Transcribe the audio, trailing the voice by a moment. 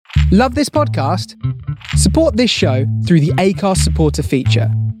Love this podcast? Support this show through the Acast supporter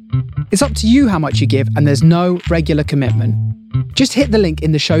feature. It's up to you how much you give, and there's no regular commitment. Just hit the link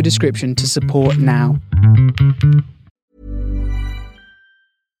in the show description to support now.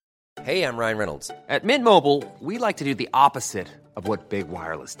 Hey, I'm Ryan Reynolds. At Mint Mobile, we like to do the opposite of what Big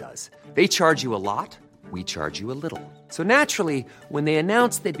Wireless does. They charge you a lot, we charge you a little. So naturally, when they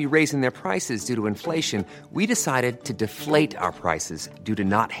announced they'd be raising their prices due to inflation, we decided to deflate our prices due to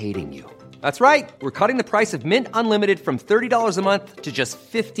not hating you. That's right. We're cutting the price of Mint Unlimited from $30 a month to just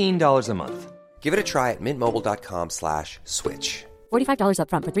 $15 a month. Give it a try at mintmobile.com/switch. $45 up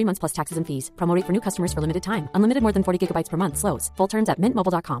front for 3 months plus taxes and fees. Promo rate for new customers for limited time. Unlimited more than 40 gigabytes per month. Slows full terms at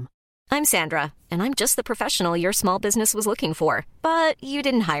mintmobile.com. I'm Sandra, and I'm just the professional your small business was looking for. But you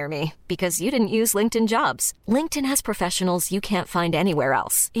didn't hire me because you didn't use LinkedIn Jobs. LinkedIn has professionals you can't find anywhere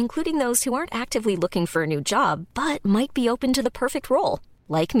else, including those who aren't actively looking for a new job, but might be open to the perfect role,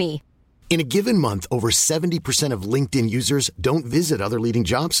 like me. In a given month, over 70% of LinkedIn users don't visit other leading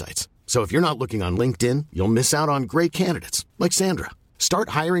job sites. So if you're not looking on LinkedIn, you'll miss out on great candidates like Sandra.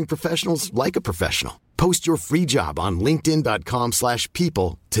 Start hiring professionals like a professional. Post your free job on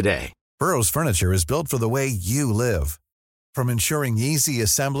linkedin.com/people today. Burrow's furniture is built for the way you live. From ensuring easy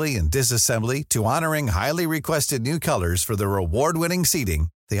assembly and disassembly to honoring highly requested new colors for their award-winning seating,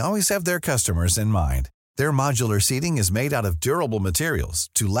 they always have their customers in mind. Their modular seating is made out of durable materials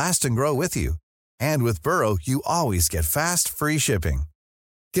to last and grow with you. And with Burrow, you always get fast, free shipping.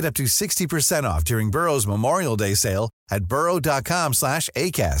 Get up to 60% off during Burrow's Memorial Day sale at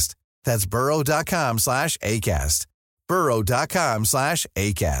burrow.com/ACAST. That's burrow.com/ACAST.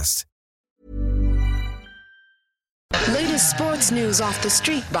 burrow.com/ACAST. Latest sports news off the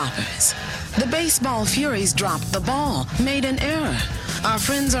street boppers. The baseball Furies dropped the ball, made an error. Our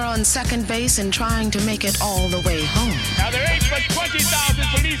friends are on second base and trying to make it all the way home. Now there ain't but 20,000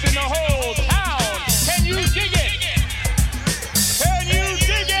 police in the whole town. Can you dig it? Can you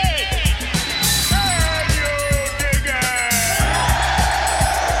dig it? Can you dig it?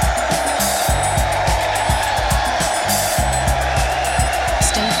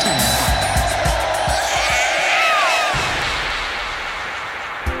 Stay tuned.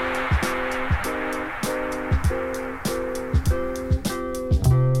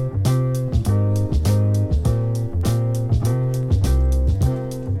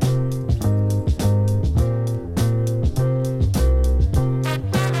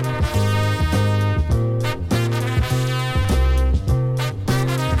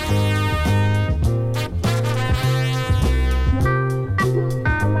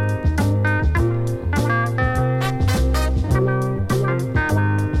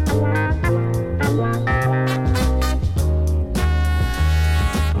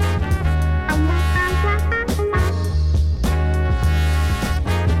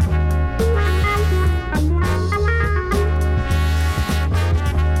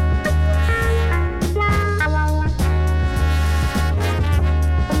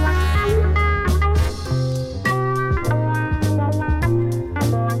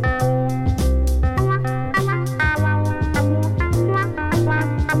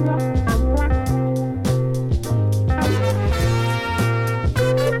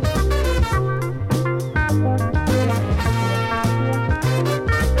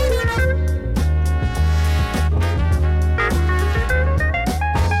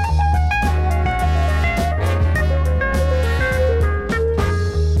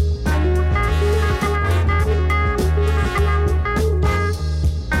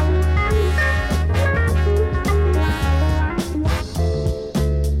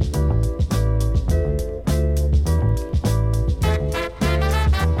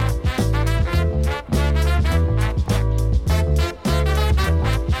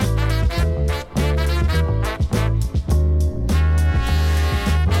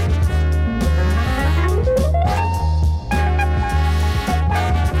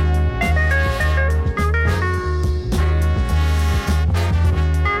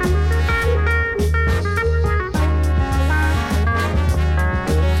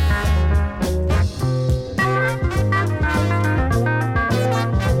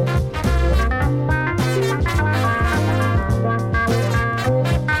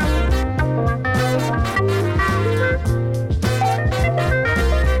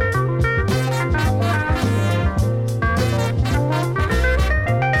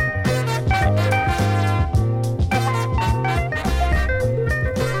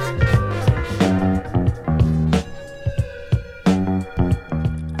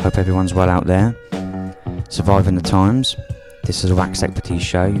 Hope everyone's well out there, surviving the times. This is a Wax Equities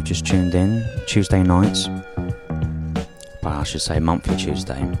show. You've just tuned in Tuesday nights, well, I should say monthly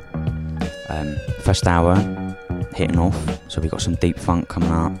Tuesday. First hour, hitting off, so we got some deep funk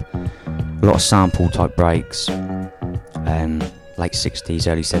coming up, a lot of sample type breaks, late 60s,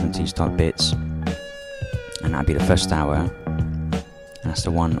 early 70s type bits, and that'd be the first hour, and that's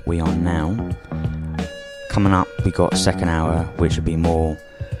the one we on now. Coming up, we got second hour, which would be more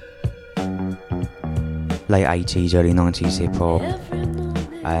late 80s, early 90s hip hop,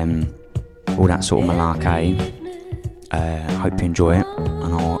 all that sort of malarkey. Hope you enjoy it,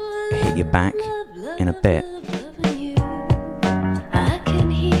 and I'll hit you back in a bit.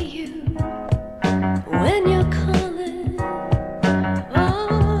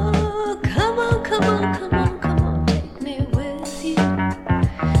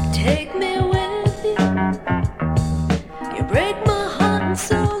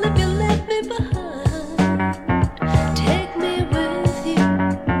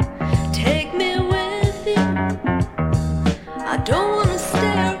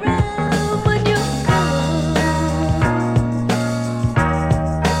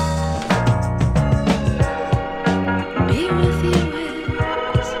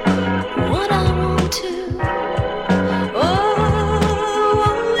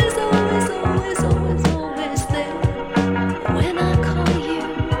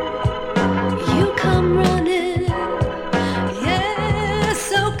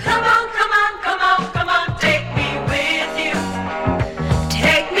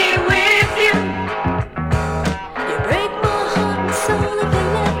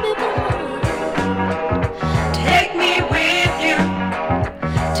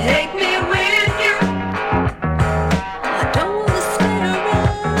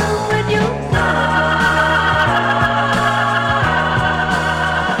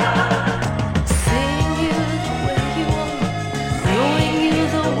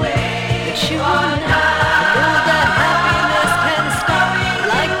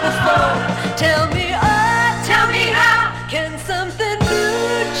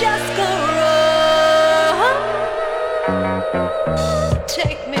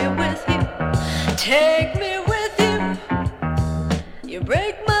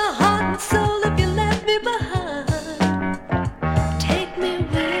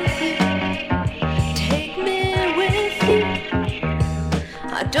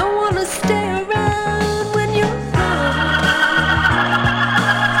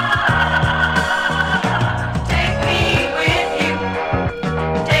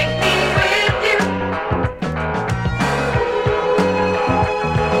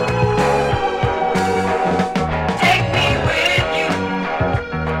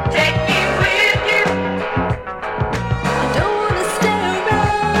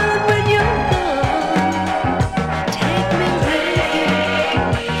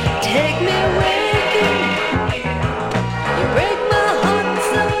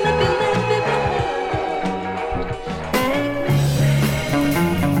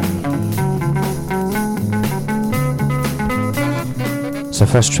 So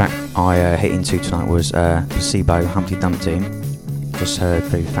first track I hit into tonight was Placebo, Humpty Dumpty. Just heard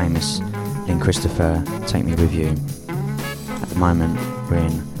very famous Lynn Christopher, Take Me With You. At the moment we're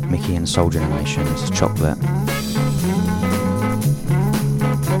in Mickey and Soul Generation, it's Chocolate.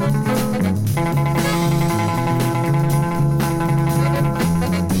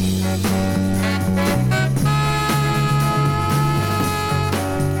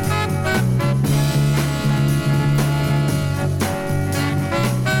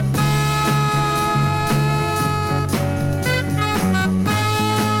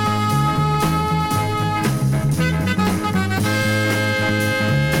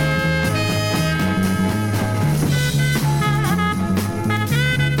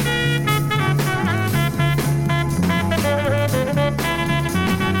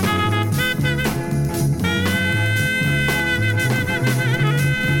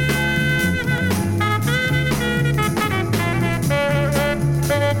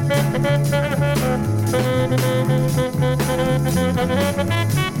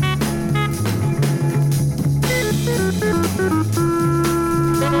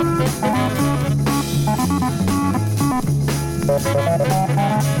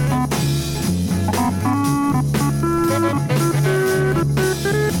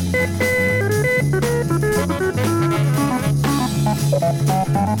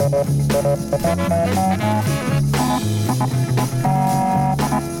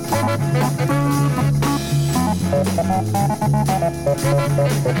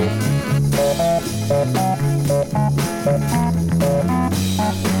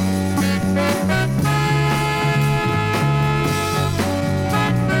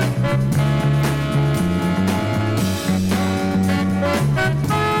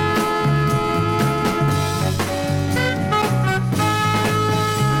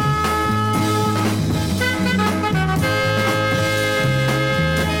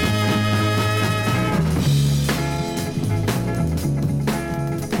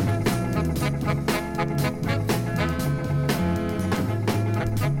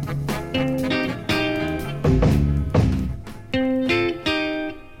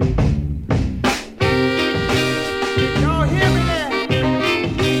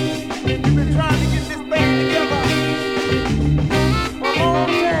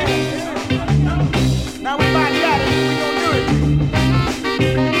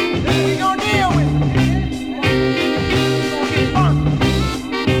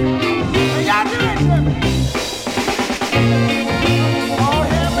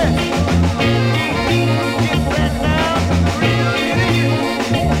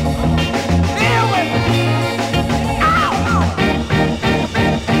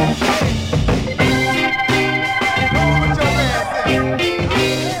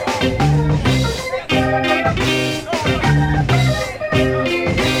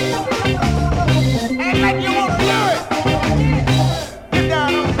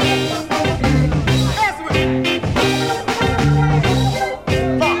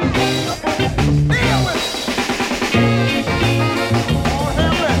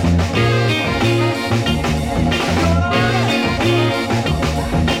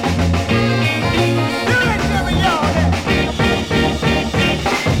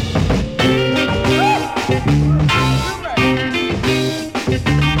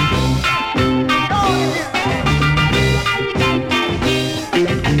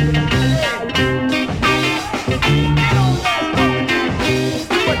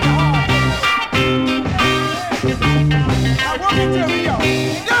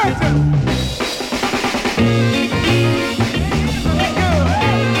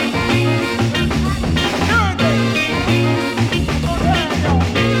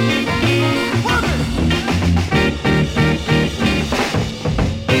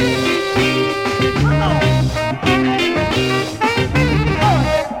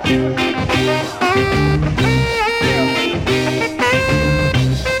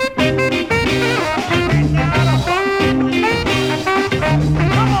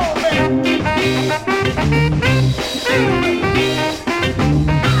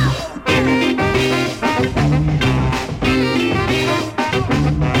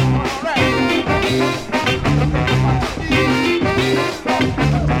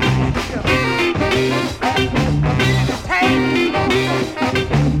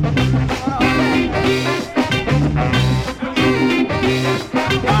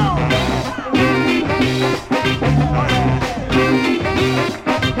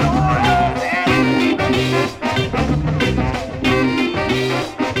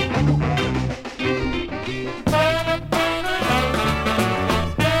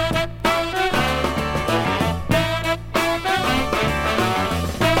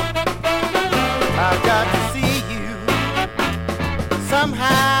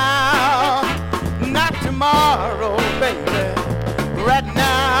 somehow, not tomorrow, baby. Right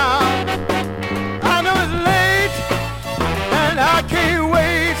now, I know it's late, and I can't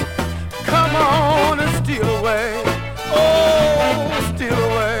wait. Come on and steal away, oh, steal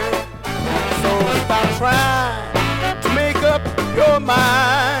away. So stop trying to make up your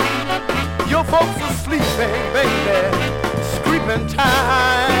mind. Your folks are sleeping, baby, sleeping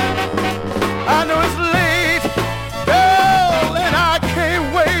time. I know it's late, girl, and I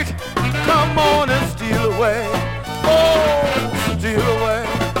can't wait. Come on and steal away, oh, steal away.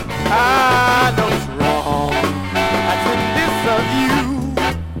 I know it's wrong, I can dislove you.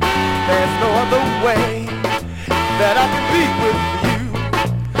 There's no other way that I can be with you.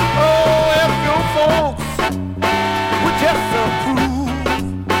 Oh, if your folks would just approve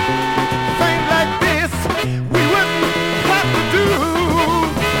things like this, we wouldn't have to do.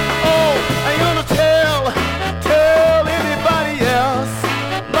 Oh, I ain't gonna tell anybody else.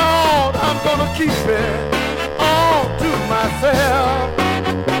 Lord, I'm gonna keep it all to myself.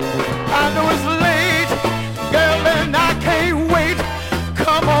 I know it's late, girl, and I can't wait.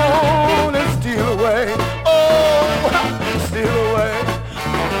 Come on and steal away, oh, steal away.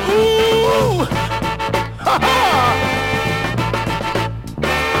 Ooh, ha ha.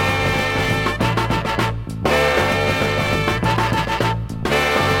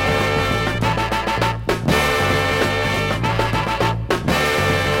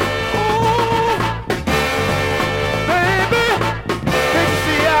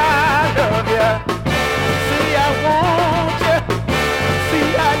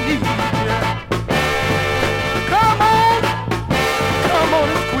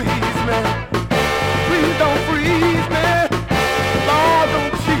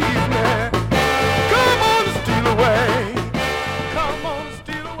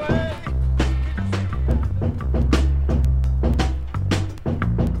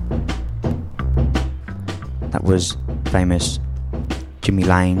 Was famous Jimmy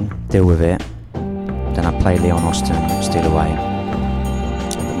Lane, Deal With It. Then I play Leon Austin, Steal Away.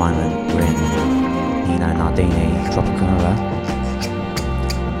 At the moment we're in Nino Nardini, Tropicana.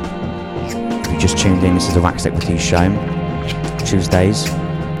 If you just tuned in, this is the Waxed Equities show. Tuesdays,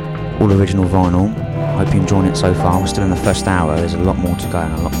 all original vinyl. Hope you're enjoying it so far. We're still in the first hour, there's a lot more to go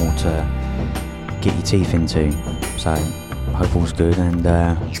and a lot more to get your teeth into. So I hope all's good, and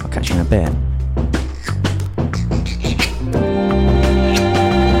I'll catch you in a bit.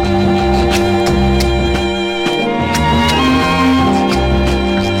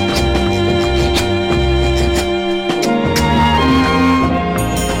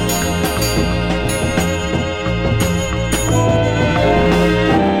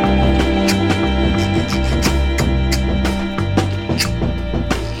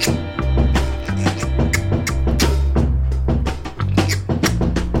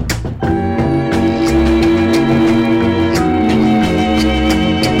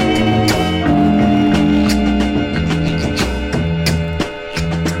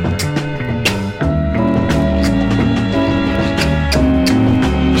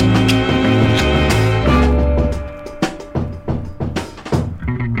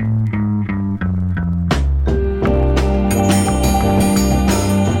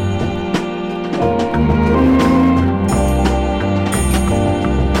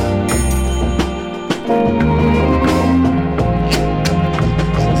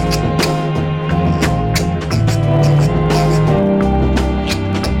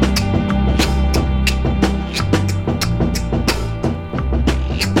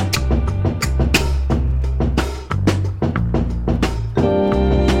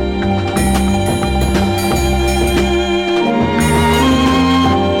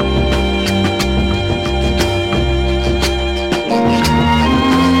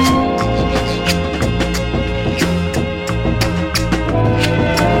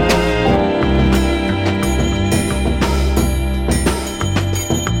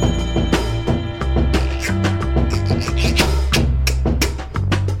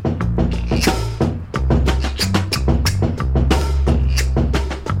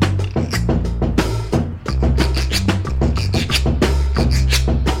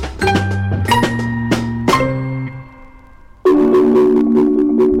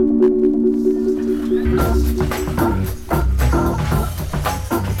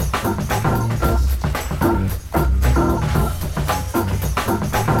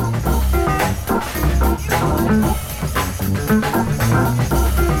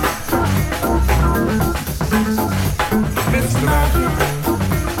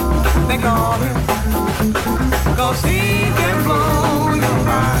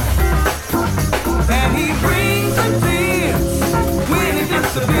 And he brings the tears with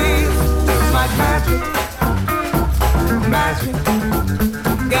Magic.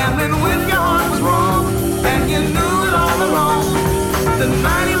 Gambling with your heart was wrong, and you knew it all along. The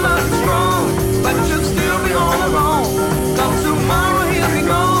night he must be strong, but you'll still be all alone. Come tomorrow he'll be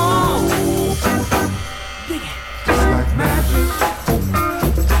gone. Just like magic.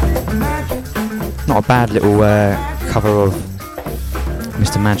 Magic. Not a bad little cover of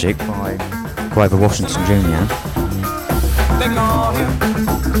Mr. Magic by Grover Washington Jr. They call him,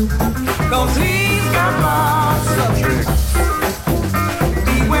 'cause he's got lots of tricks.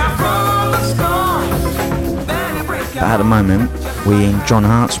 Beware from the start. But at the moment, we're in John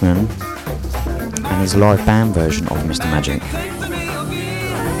Hartsman and his live band version of Mr. Magic.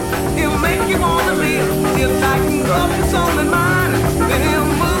 He'll make you wanna live. He'll tighten up your soul and mind. Then he'll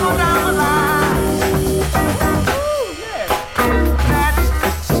move on down the line. Ooh, yeah. Magic.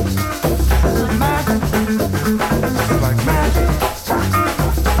 Magic. It's like magic.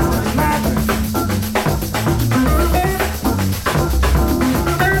 Magic.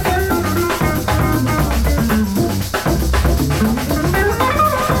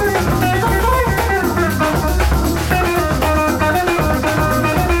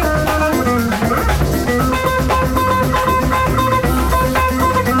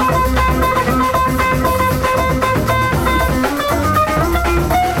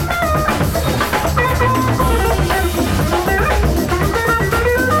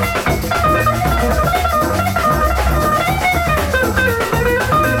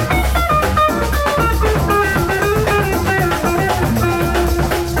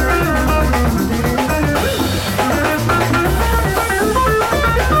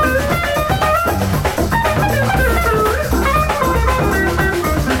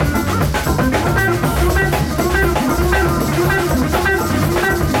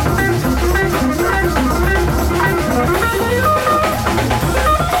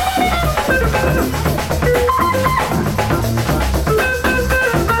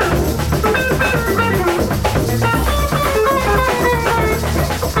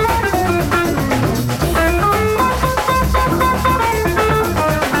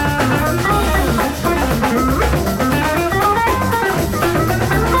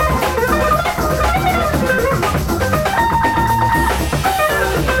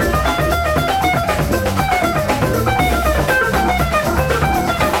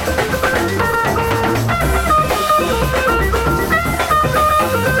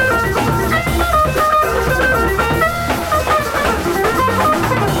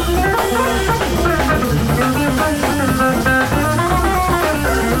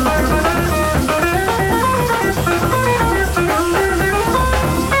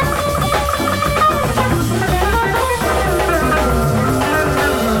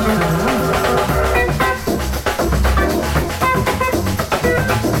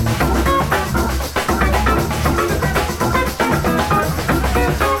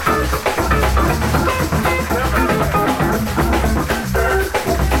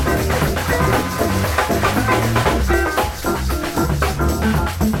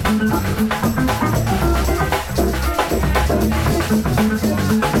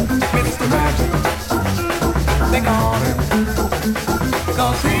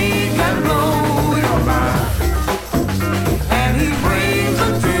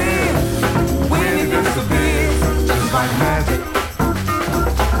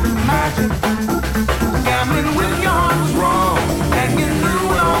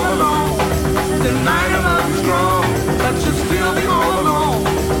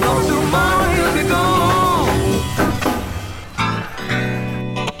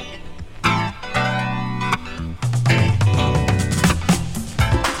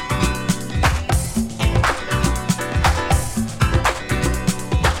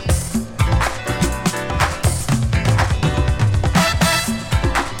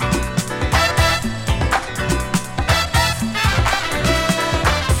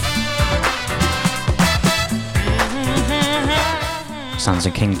 Sons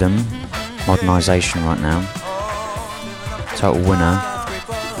of Kingdom, modernisation right now. Total winner.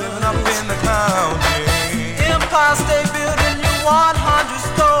 Empire State Building, you 100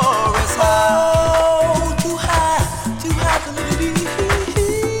 stories high. Oh, too high for me to be.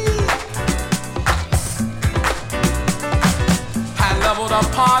 High-leveled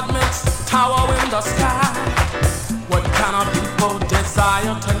apartments, tower in the sky. What kind of people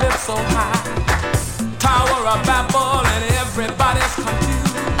desire to live so high? Tower of Babel and everybody's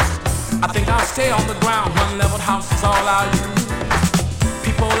confused. I think I'll stay on the ground. One-leveled house is all I'll use.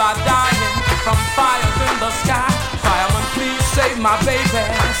 People are dying from fires in the sky. Fireman, please save my baby.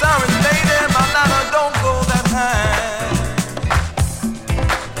 Sorry, lady, my ladder don't go that high.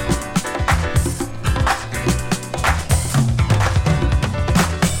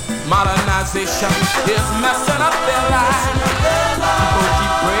 Modernization is messing up their lives. People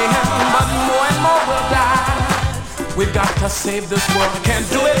keep praying, but more and more will die. We've got to save this world, can't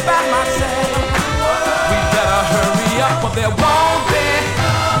do it by myself. We better hurry up or there won't be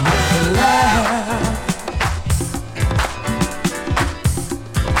nothing left.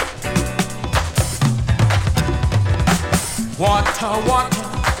 Water, water,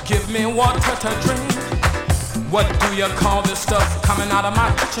 give me water to drink. What do you call this stuff coming out of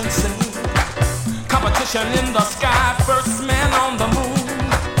my kitchen sink? Competition in the sky, first man on the moon.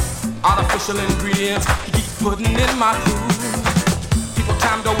 Artificial ingredients, he keeps putting in my food. People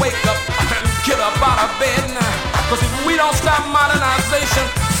time to wake up and get up out of bed now. Cause if we don't stop modernization,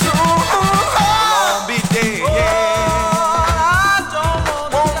 soon we'll be dead, yeah.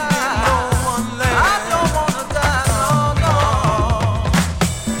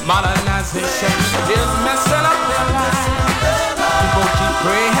 Modernization is messing up their lives. People keep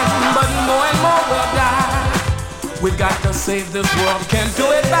praying, but more and more will die. We've got to save this world, can't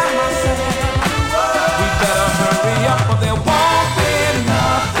do it by myself. We better hurry up or there won't be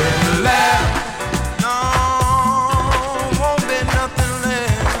nothing left. No, won't be nothing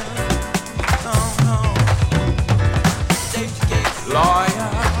left. No, no. Stage case. Lawyer.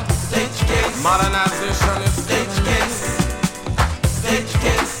 Stage case. Modernization is stage case. Stage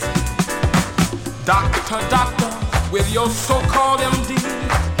case. Doctor, doctor, with your so-called MD.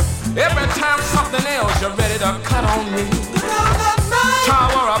 Every time something else, you're ready to cut on me.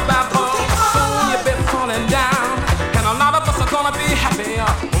 Tower of Babel, soon you've been falling down. And a lot of us are gonna be happier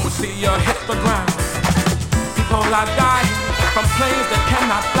when we see you hit the ground. People are dying from planes that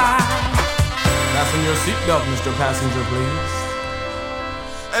cannot fly. Fasten your seatbelt, Mr. Passenger, please.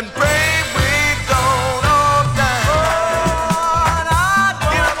 And pray we don't all die.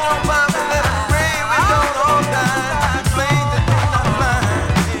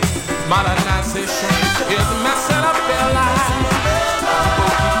 Modernization is messing up their lives. People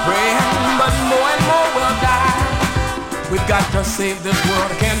keep praying, but more and more will die. We've got to save this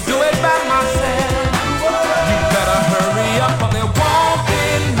world, can't do it by myself. You better hurry up or there won't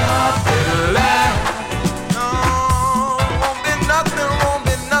be nothing left. No, won't be nothing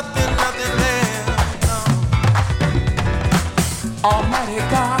left. No. Almighty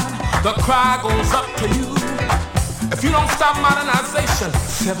God, the cry goes up to you. If you don't stop modernization,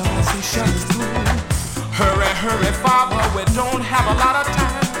 civilization is through. Hurry, hurry, Father, we don't have a lot of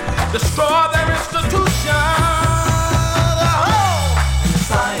time. Destroy their institution.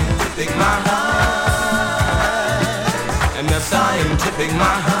 Scientific mind. And the scientific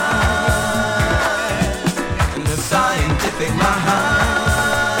mind. And the scientific mind.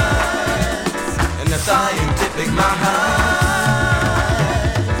 And the scientific mind.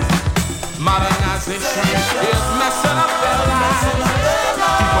 Modernization is messing up their lives.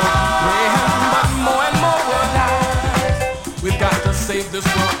 People keep praying, but more and more will die. We've got to save this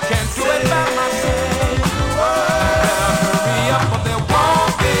world, can't do it by myself. Better hurry up or there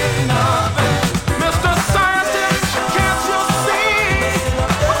won't be nothing. Mr. Scientist, can't you see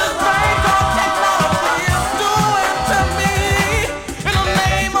what this thing called technology is doing to me? In the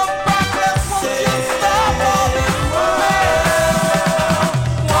name of progress, won't you stop all this world?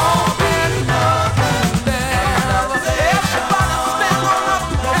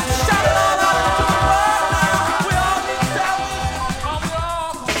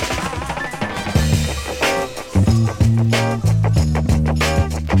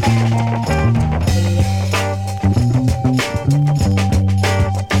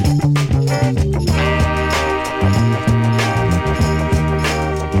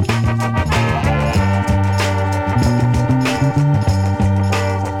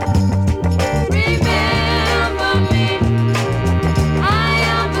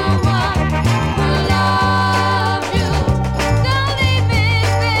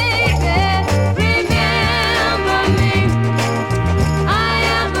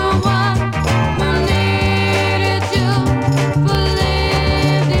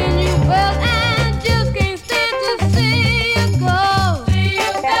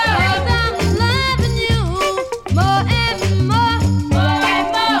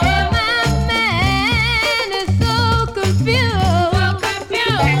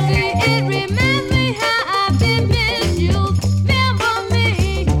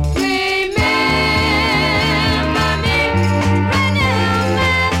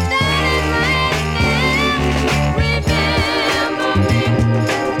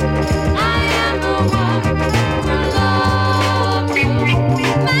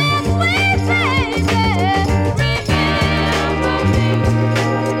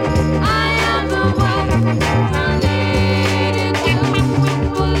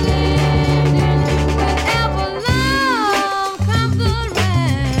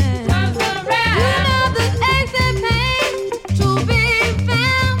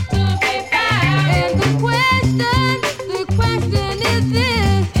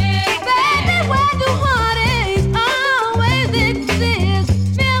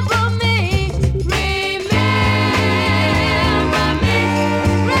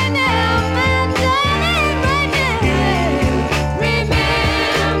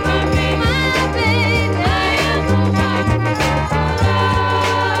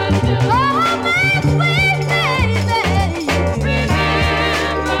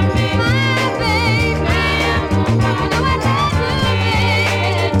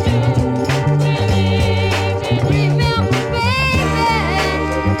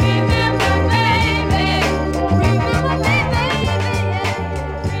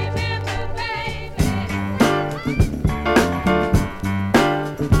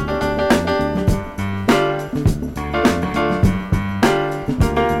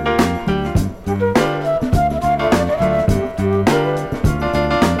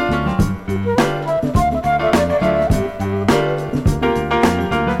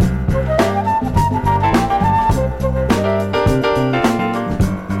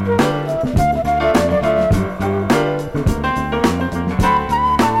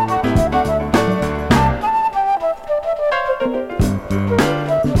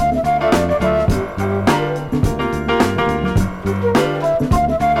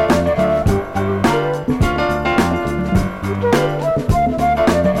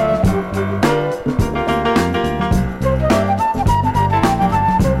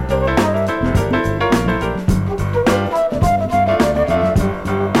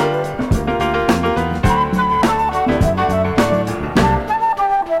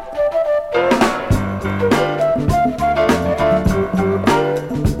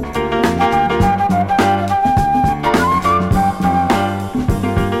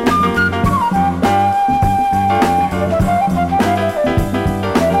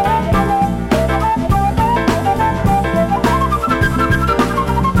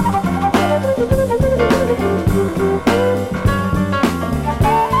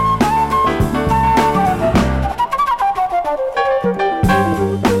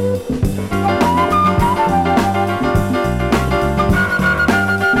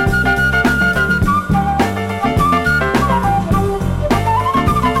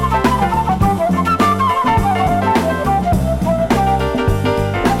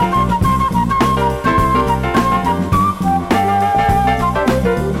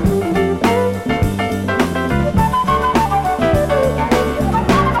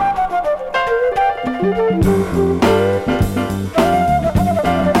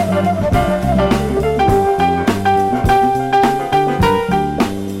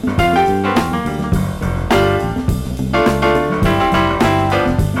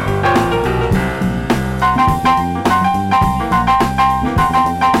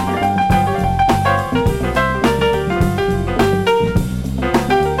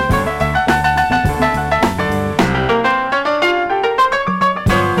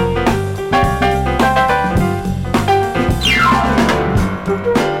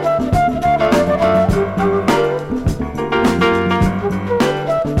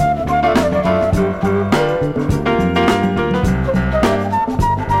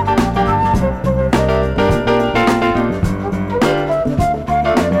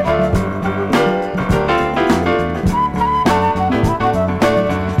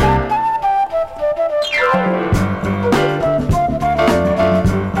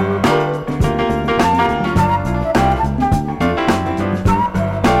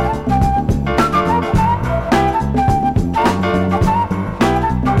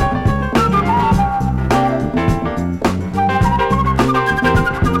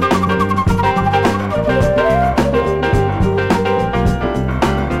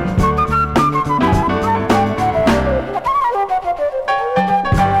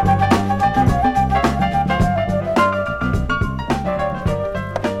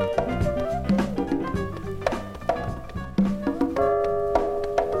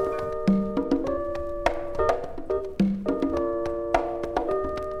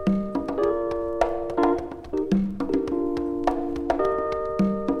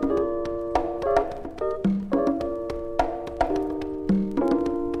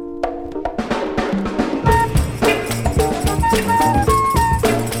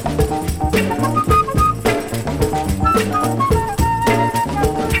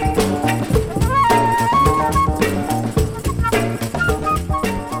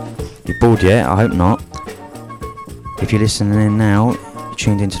 bored yet? I hope not. If you're listening in now, you're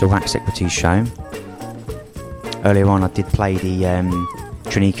tuned into the Wax Equities show. Earlier on I did play the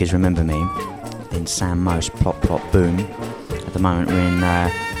Trinikas Remember Me, then Sam Most Plot Plot Boom. At the moment we're in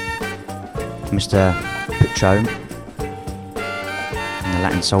Mr. Pucho and the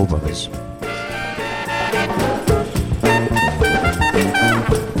Latin Soul Brothers.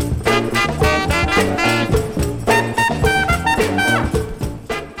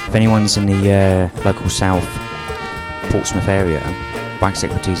 If anyone's in the local South Portsmouth area, Wax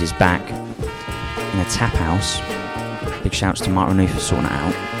Equities is back in a tap house. Big shouts to Mark Renew for sorting it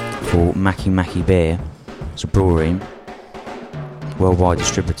out. For Mackie Beer, it's a brewery, worldwide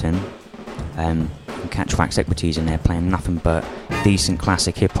distributing. You can catch Wax Equities in there playing nothing but decent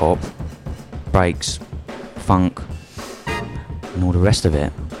classic hip hop, breaks, funk, and all the rest of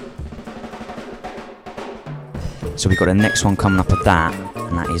it. So we've got the next one coming up of that,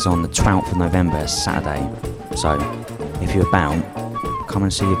 and that is on the 12th of November, Saturday. So if you're about, come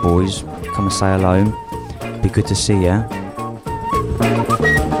and see your boys, come and say hello, be good to see you.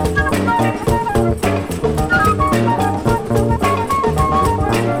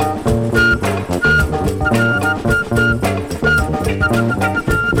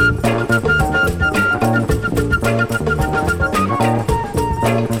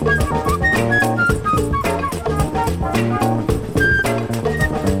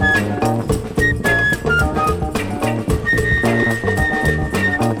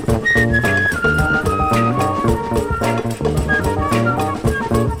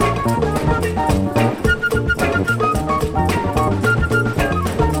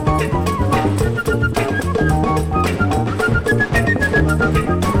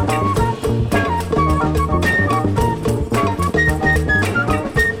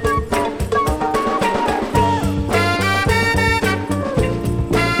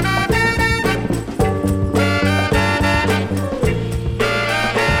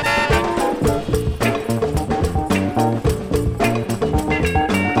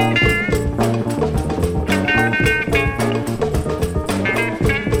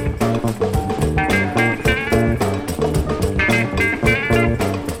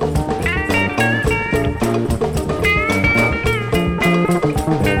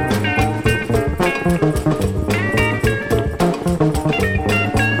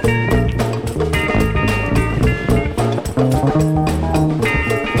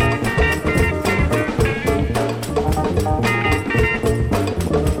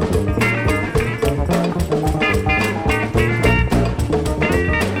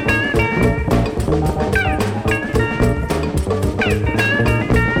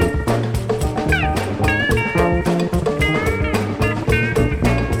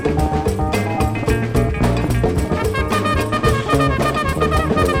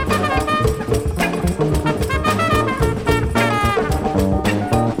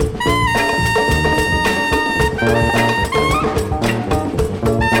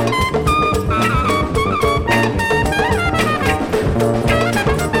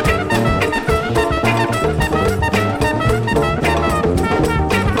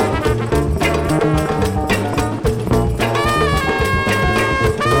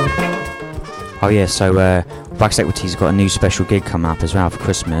 Oh yeah, so Wax Equities got a new special gig coming up as well for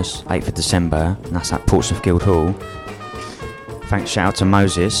Christmas, 8th of December, and that's at Portsmouth Guild Hall. Thanks, shout out to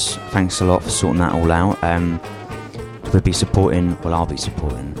Moses, thanks a lot for sorting that all out. We'll be supporting, well I'll be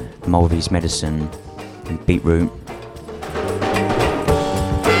supporting, Mulvey's Medicine and Beetroot.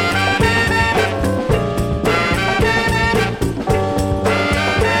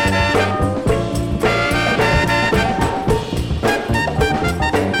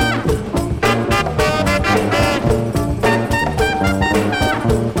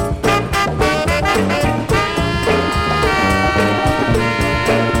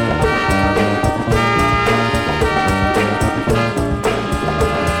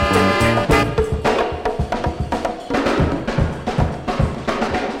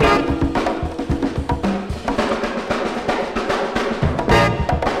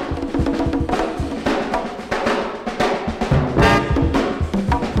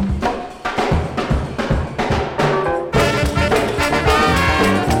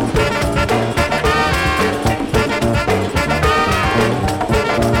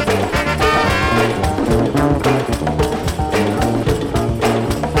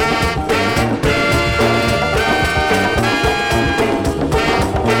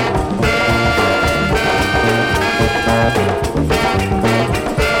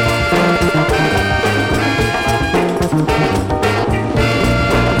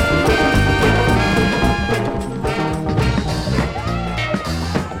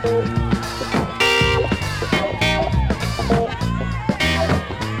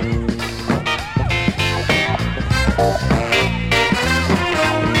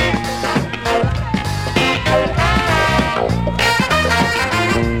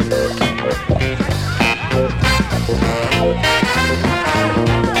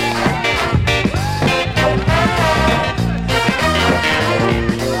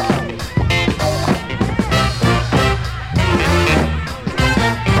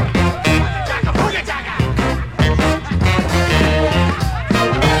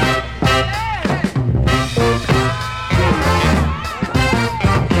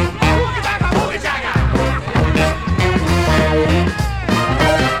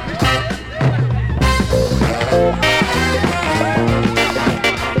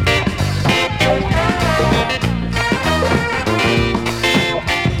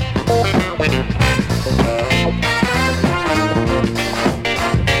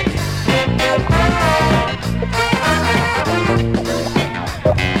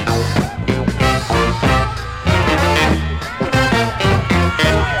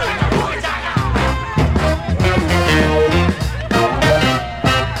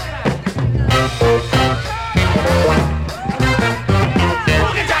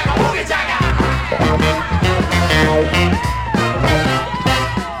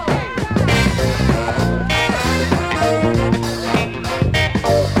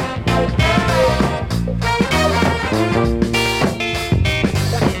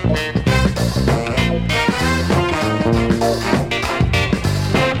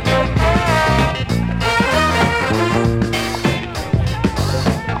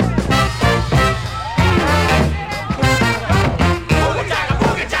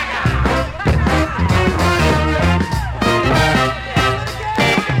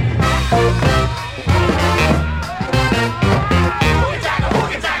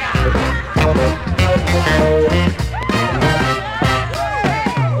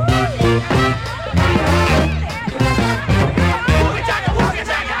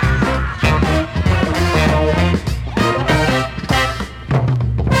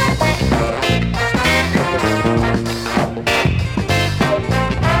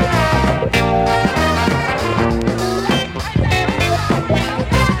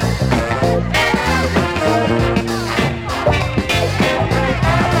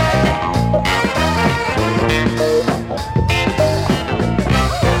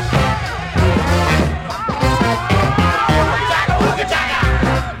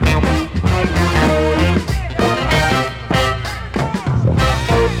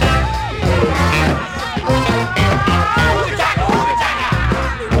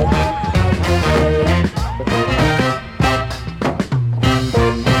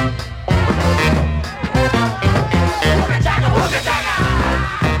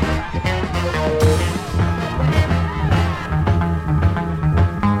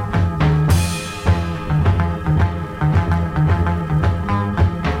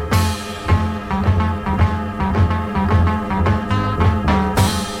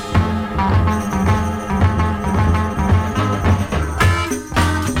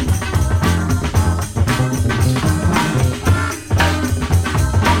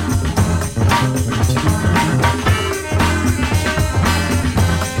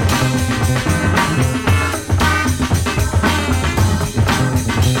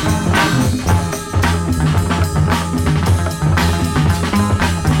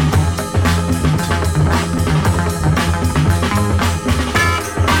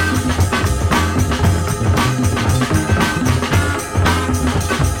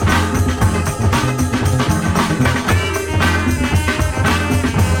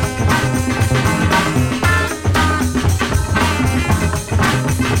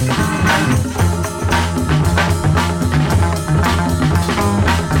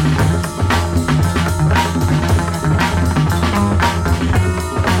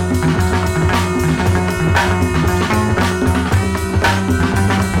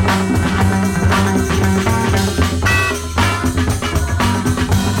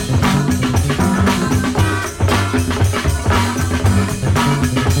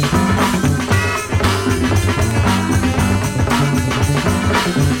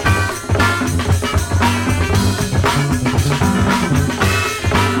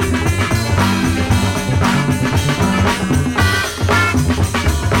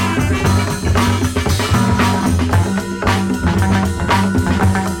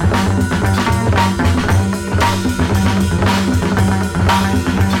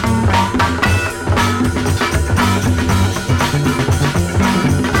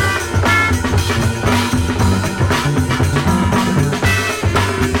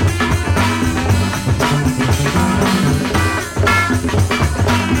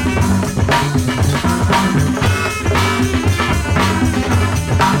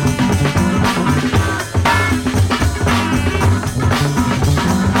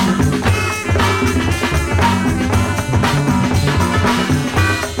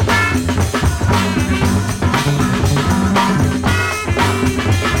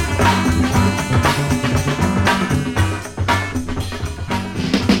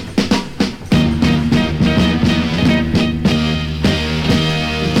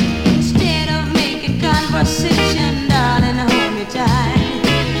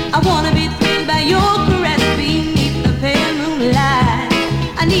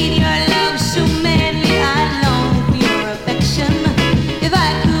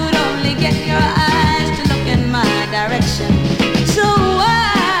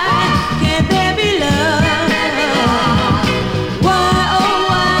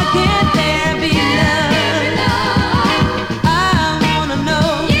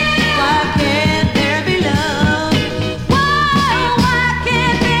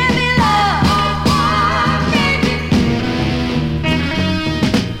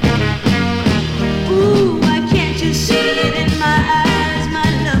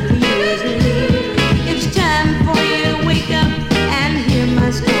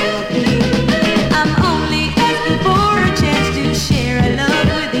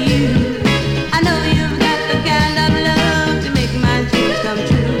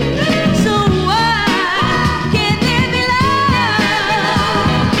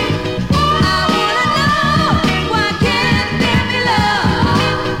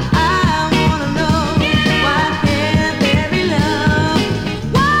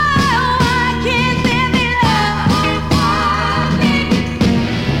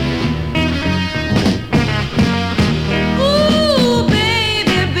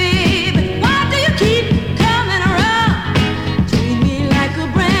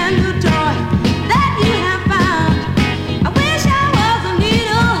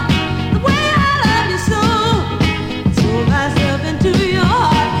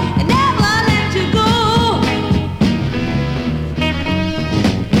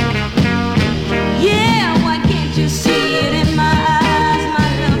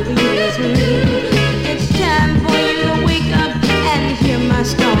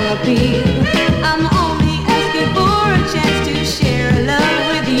 appeal. I'm only asking for a chance to share love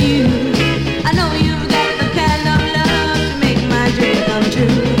with you. I know you've got the kind of love to make my dream come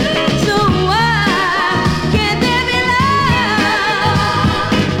true. So why can't there be love?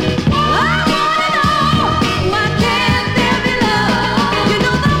 I wanna know, why can't there be love? You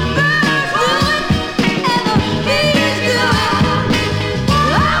know the birds do it and the bees do it.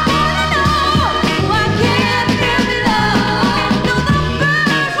 I wanna know, why can't there be love? No, the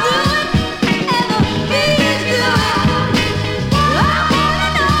birds do it and the bees do it. I wanna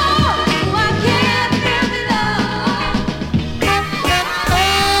know, why can't there be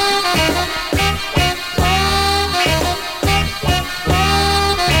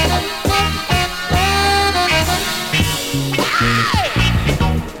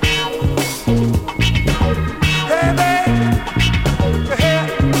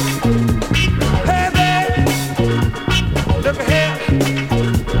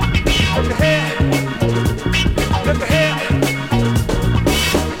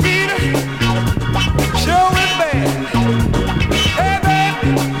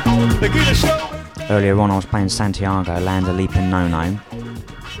Earlier on I was playing Santiago, Land a Leaping No-No.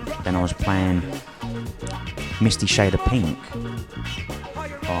 Then I was playing Misty Shade of Pink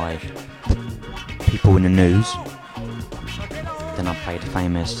by People in the News. Then I played the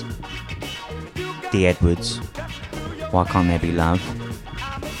famous D. Edwards, Why Can't There Be Love?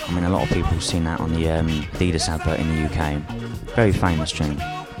 I mean, a lot of people have seen that on the Adidas advert in the UK. Very famous tune.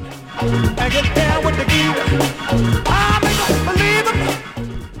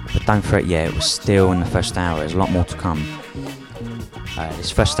 But don't fret yet, it was still in the first hour, there's a lot more to come. This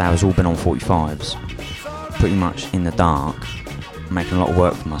first hour has all been on 45s, pretty much in the dark. I'm making a lot of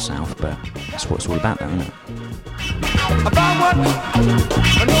work for myself, but that's what it's all about though, isn't it?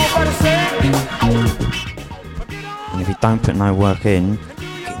 And if you don't put no work in, you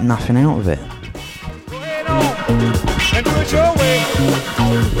get nothing out of it. And do it your way.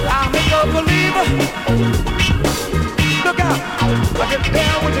 I'll make a believer. Look out, I get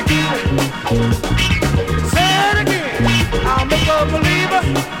down with the gear. Say it again. I'll make a believer.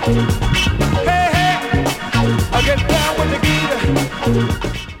 Hey, hey, I get down with the gear.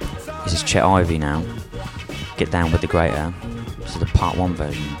 This is Chet Ivy now. Get Down with the Greater. This is the part 1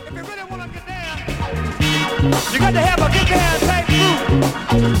 version. You got to have a get down type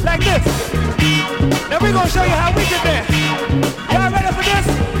groove like this. Now we're gonna show you how we get there. Y'all ready for this?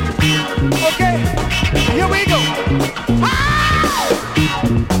 Okay, here we go. Ah!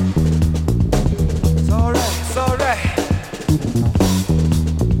 It's alright, it's alright.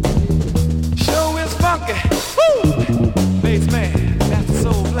 Show is funky. Woo! Bass man, that's the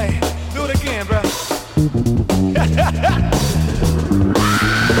soul play. Do it again, bro. Do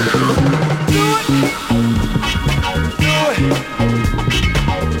it.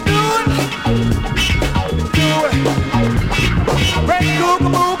 Break Googa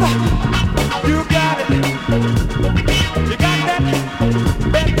Mooga, you got it. You got that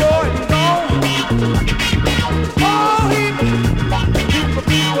back door and gone. Oh,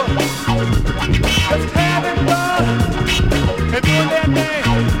 people, just having fun and doing their thing.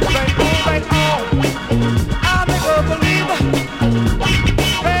 Right on, right on. I'll make a believer.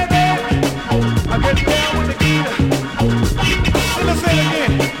 Baby, I get down with the gear. Let's say it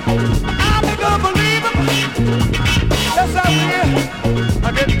again. I'll make a believer. That's how we are. I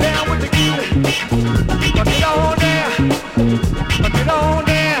get down with the gear. I get on down. I get on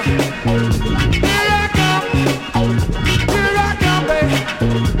down. Here I come. Here I come, baby.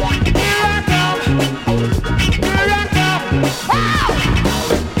 Here I come. Here I come. Wow!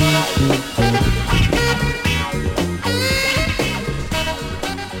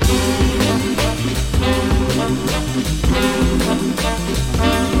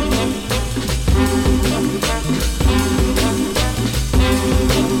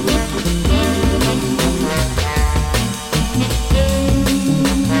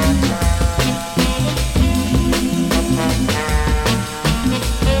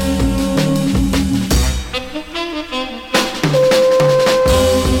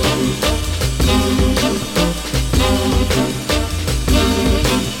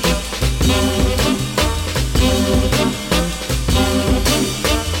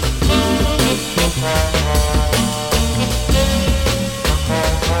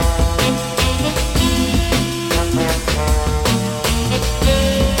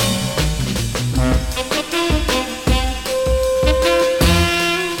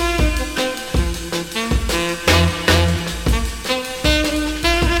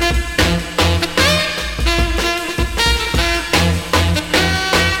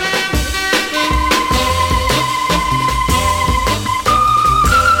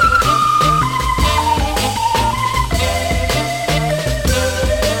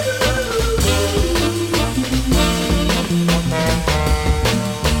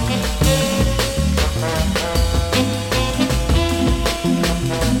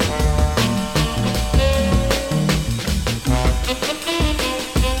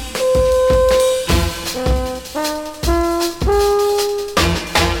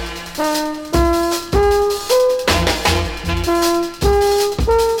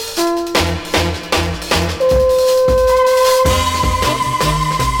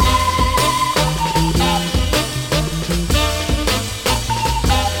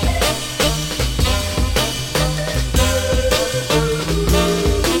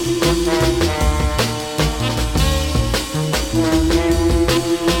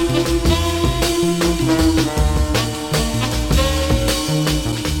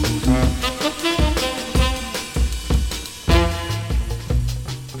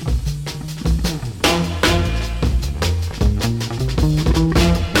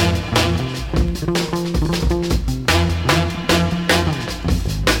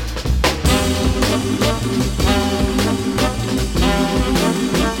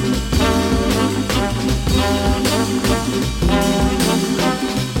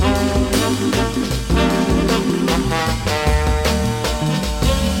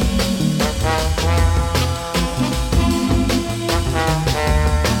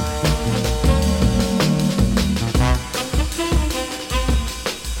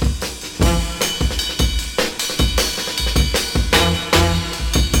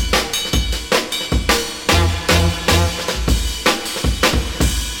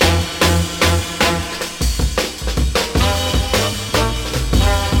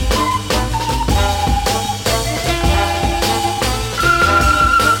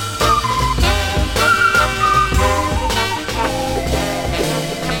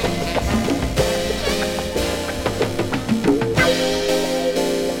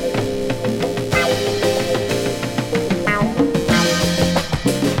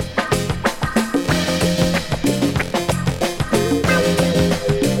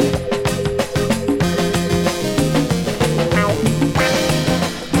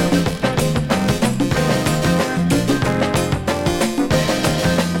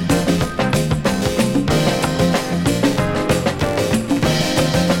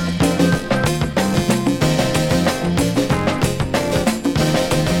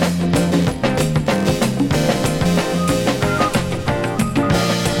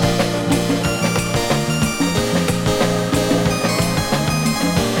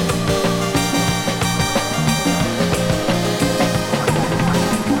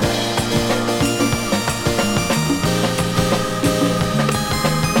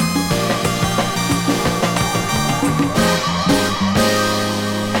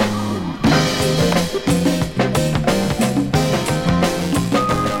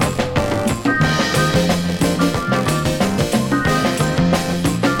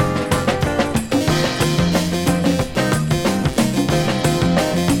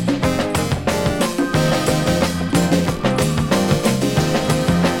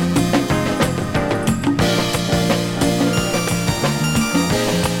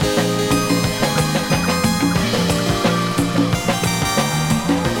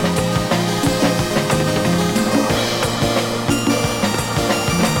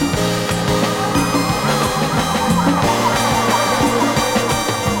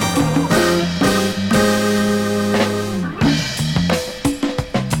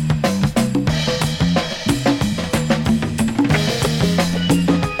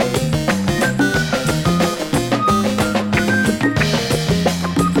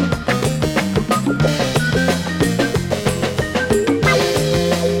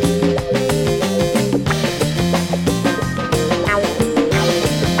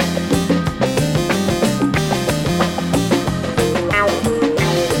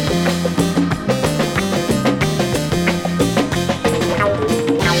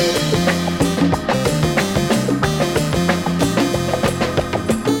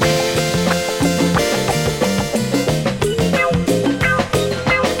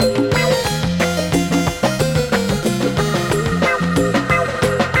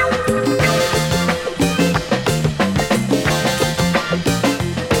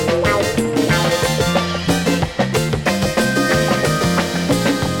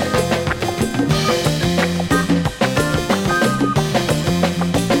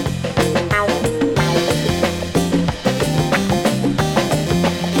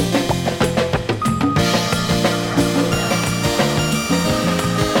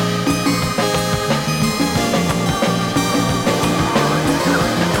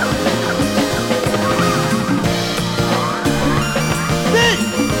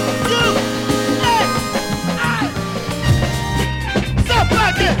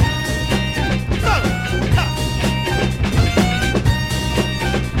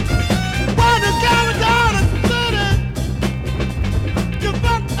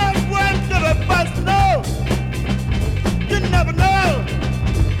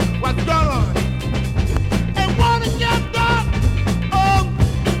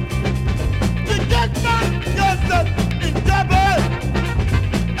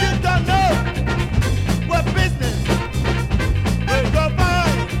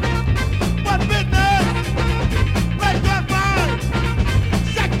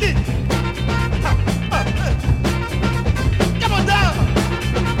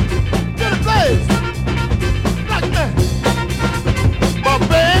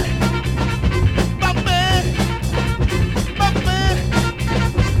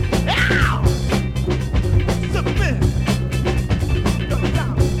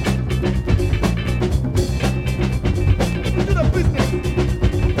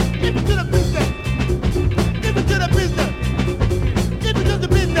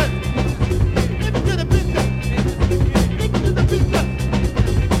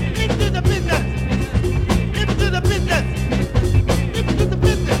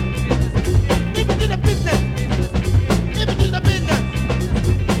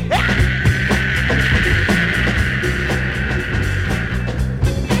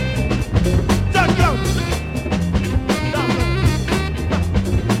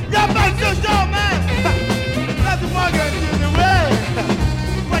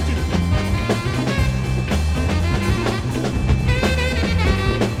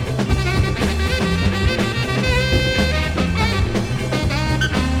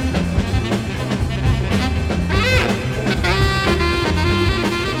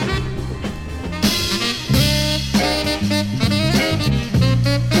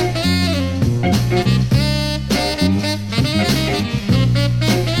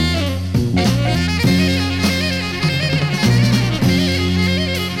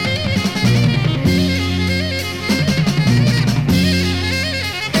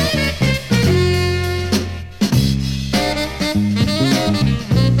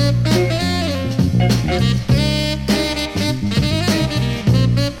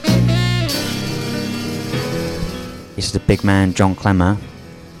 This is the big man John Clemmer,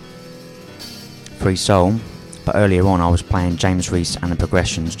 Free Soul. But earlier on I was playing James Reese and the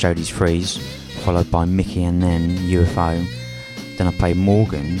Progressions, Jodie's Freeze, followed by Mickey and then UFO. Then I played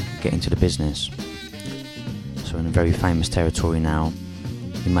Morgan, Get Into the Business. So in a very famous territory now.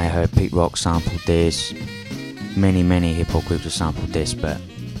 You may have heard Pete Rock sampled this, many hip hop groups have sampled this, but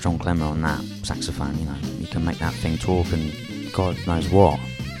John Clemmer on that saxophone, you know, you can make that thing talk and God knows what.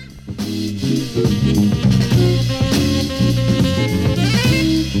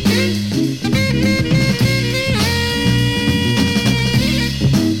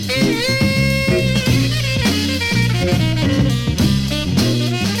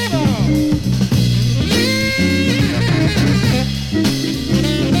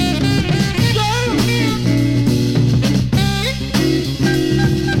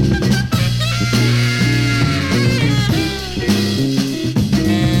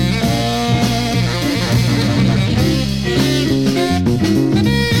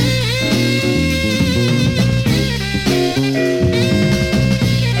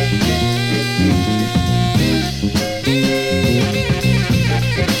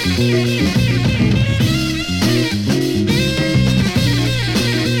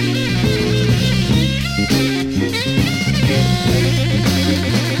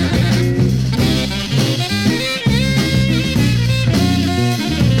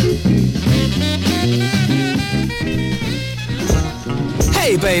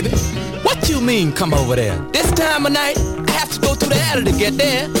 Hey, baby, what you mean come over there? This time of night, I have to go through the alley to get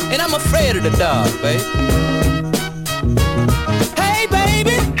there, and I'm afraid of the dark, baby. Hey,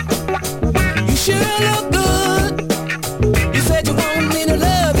 baby, you sure look good. You said you want me to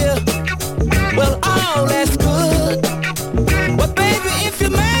love you. Well, all that's good. But, baby, if you're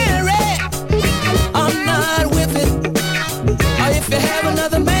married, I'm not with it. Or if you have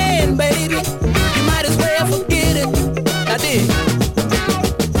another man, baby, you might as well forget it. I did.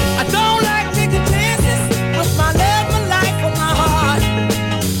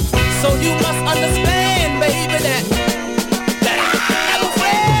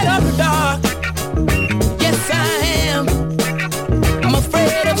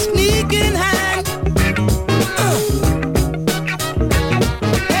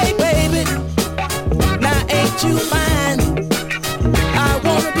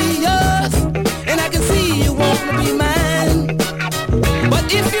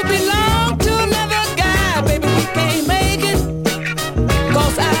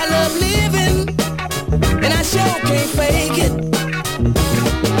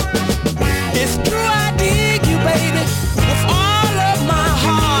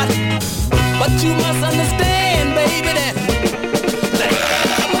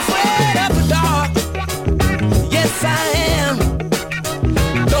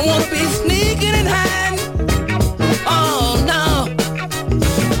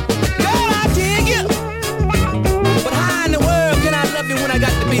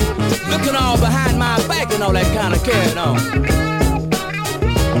 Carrying on.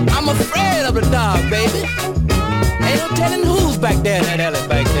 I'm afraid of the dark, baby. Ain't no telling who's back there in that alley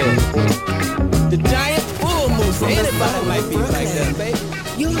back there. The giant bull moose. Anybody might be back there, baby.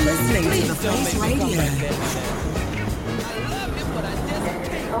 You're listening to The Face Radio. I love you, but I just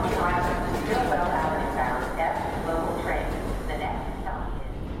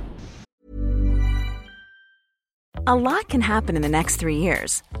A lot can happen in the next 3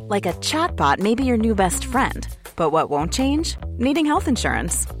 years. Like a chatbot may be your new best friend. But what won't change? Needing health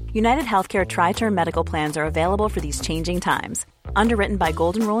insurance. United Healthcare Tri-Term Medical Plans are available for these changing times. Underwritten by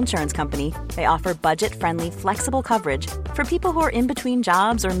Golden Rule Insurance Company, they offer budget-friendly, flexible coverage for people who are in between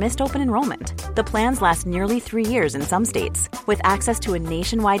jobs or missed open enrollment. The plans last nearly 3 years in some states, with access to a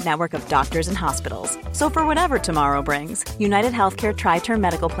nationwide network of doctors and hospitals. So for whatever tomorrow brings, United Healthcare Tri-Term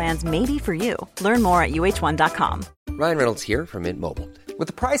Medical Plans may be for you. Learn more at uh1.com. Ryan Reynolds here from Mint Mobile. With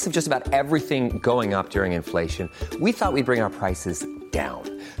the price of just about everything going up during inflation, we thought we'd bring our prices down.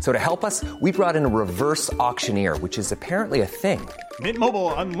 So to help us, we brought in a reverse auctioneer, which is apparently a thing. Mint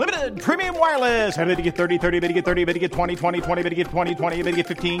Mobile Unlimited Premium Wireless. How to get 30, 30, bit to get 30, bit to get 20, 20, 20, bit to get 20, 20, bit to get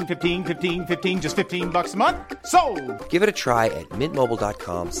 15, 15, 15, 15, just $15 a month? Sold! Give it a try at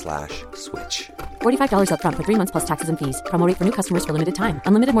mintmobile.com/switch. $45 up front for 3 months plus taxes and fees. Promo rate for new customers for limited time.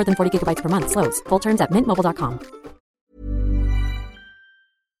 Unlimited more than 40 gigabytes per month. Slows full terms at mintmobile.com.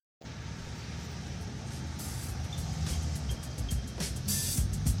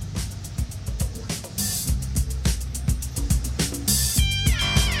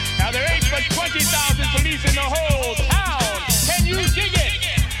 Now there ain't but 20,000 police in the whole town. Can you dig it?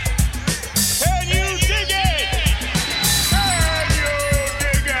 Can you dig it? Can you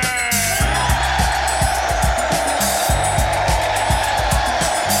dig it?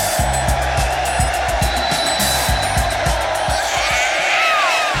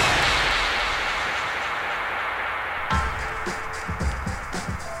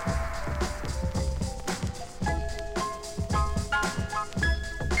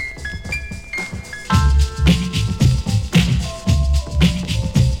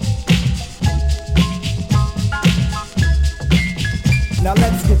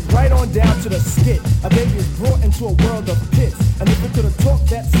 Let's get right on down to the skit. A baby is brought into a world of pits. And if we could have talked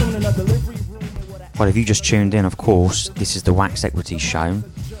that soon in a delivery room. Well, if you just tuned in, of course, this is the Wax Equities show.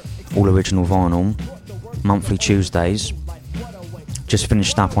 All original vinyl. Monthly Tuesdays. Just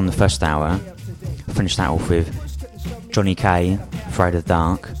finished up on the first hour. Finished that off with Johnny K, Afraid of the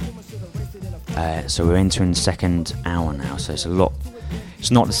Dark. So we're entering the second hour now. So it's a lot. It's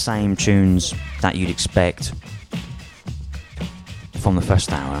not the same tunes that you'd expect from the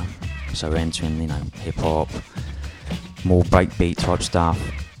first hour. So we're entering, hip hop, more breakbeat type stuff.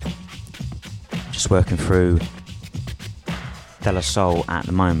 Just working through De La Soul at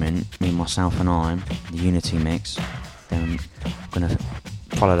the moment, me, myself and I, the Unity mix. Then I'm going to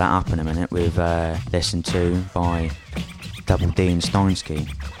follow that up in a minute with Lesson 2 by Double D and Steinsky.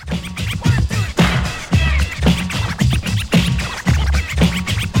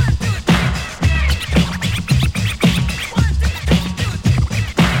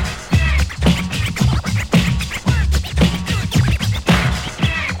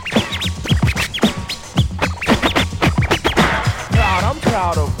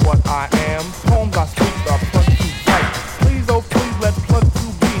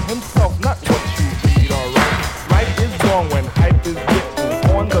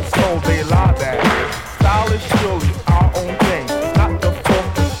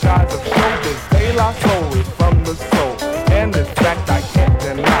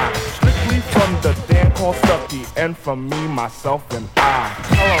 And for me, myself, and I.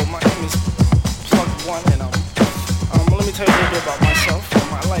 Hello, my name is Plug One, and let me tell you a little bit about myself.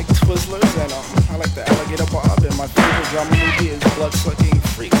 I like Twizzlers, and I like the Alligator Bob, and my favorite drama movie is Blood Sucking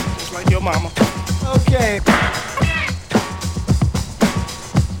Freaks, just like your mama. Okay.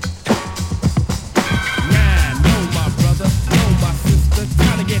 Nah, no, my brother, no, my sister,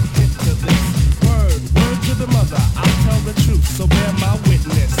 time to get hit to this. Word to the mother, I'll tell the truth, so bear my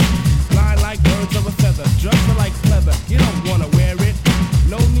witness. Blind like birds of a feather, drugs are like leather, you don't wanna wear it.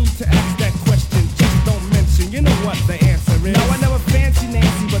 No need to ask that question, just don't mention, you know what the answer is. No, I never fancy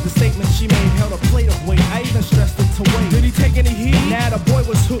Nancy, but the statement she made held a plate of weight. I even stressed it to wait. Did he take any heat? Nah, the boy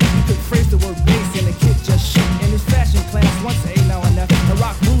was hooked, you could phrase the word base, and the kid just shook. In his fashion class, once A, now and F. The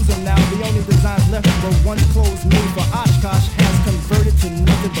rock rules him now, the only designs left were once clothes made for Oshkosh has converted to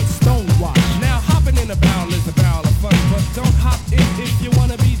nothing but stonewash. Now hopping in a barrel is a barrel of fun, but don't hop in if you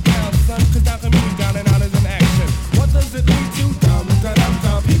wanna be down, son, cause that can mean down and out is an action. What does it lead to? Dum.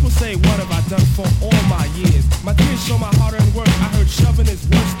 People say, what have I done for all my years? My tears show my hard-earned work. I heard shoving is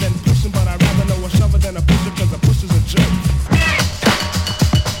worse than pushing, but I'd rather know a shover than a pusher, cause a pusher's a jerk.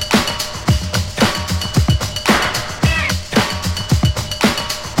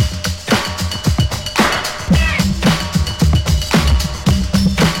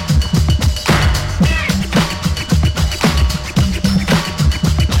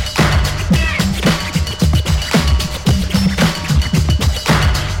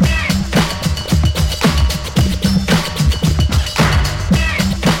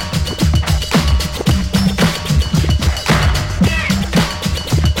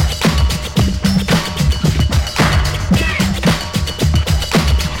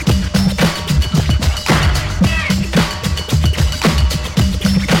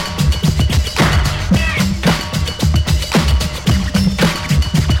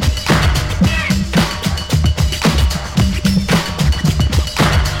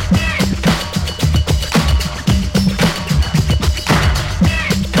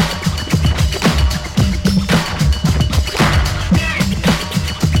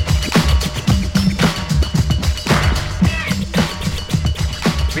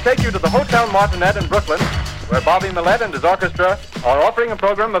 Martinet in Brooklyn, where Bobby Millett and his orchestra are offering a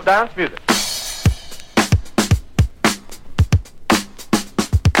program of dance music.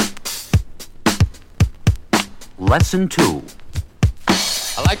 Lesson 2.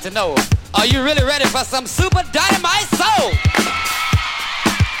 I'd like to know, are you really ready for some super dynamite soul?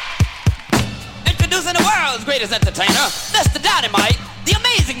 Introducing the world's greatest entertainer, Mr. Dynamite, the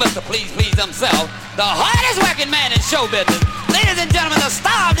amazing Mr. Please Please himself, the hardest working man in show business. Ladies and gentlemen, the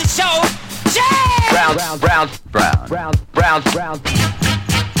star of the show, Brown.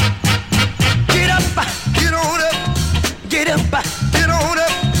 Get up, get on up, get up, get on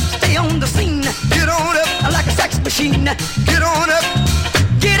up, stay on the scene, get on up, like a sex machine, get on up,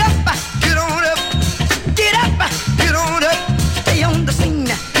 get up, get on up, get up, get on up, stay on the scene,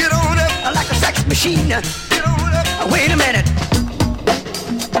 get on up, like a sex machine, get on up. Wait a minute.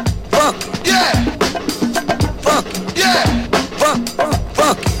 Funk, yeah, funk, yeah,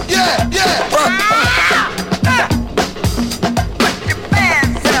 funk, yeah, funk.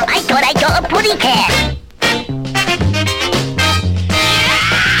 I thought I got a booty cat.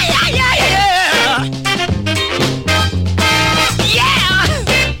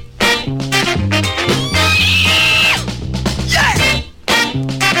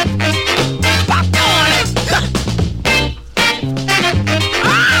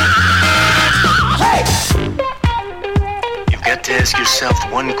 ask yourself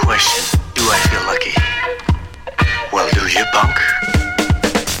one question. Do I feel lucky? Well, do you, punk?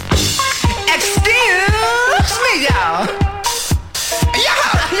 Excuse me, y'all.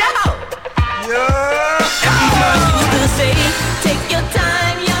 Yo. Mama used to say, take your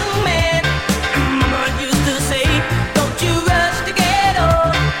time, young man. Mama used to say, don't you rush to get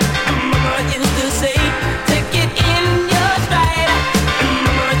old. Mama used to say, take it in your stride.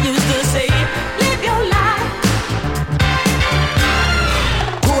 Mama used to say, live your life.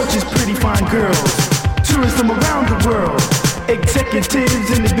 Gorgeous, pretty, fine girls, tourists from around the world,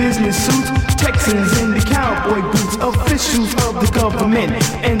 executives in the business suits, Texans in the cowboy boots, officials of the government,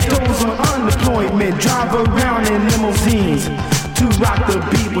 and those on unemployment drive around in limousines to rock the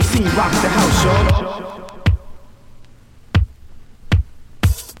beat. We'll see, rock the house, y'all.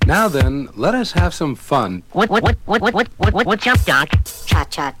 Now then, let us have some fun. What's up, Doc?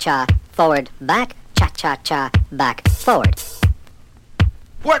 Cha-cha-cha, forward, back, cha-cha-cha, back, forward.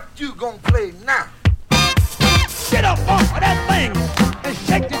 What you gonna play now? Get up off of that thing and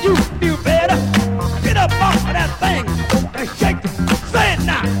shake till you feel better. Get up off of that thing and shake it. Say it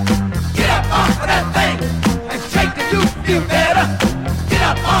now. Get up off of that thing and shake till you feel better. Get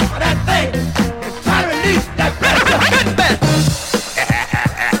up off of that thing and try to release that pressure. Get back.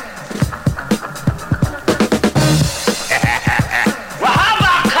 Well, how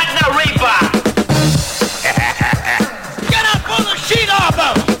about cutting a reaper? Get up on the sheet off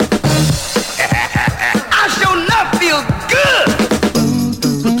of it. I sure enough feel good.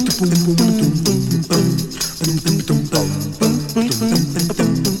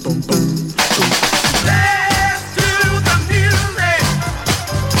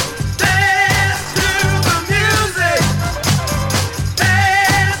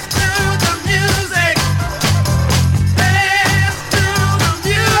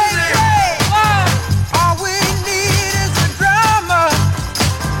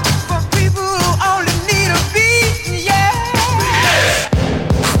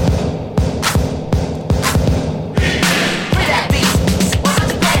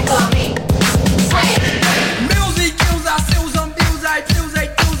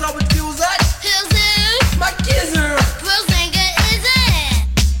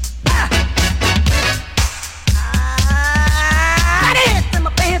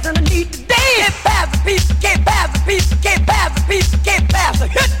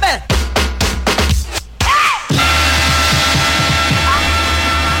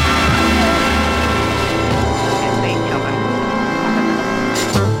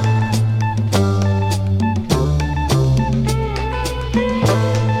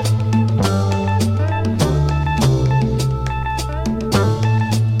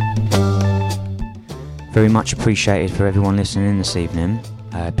 Very much appreciated for everyone listening in this evening.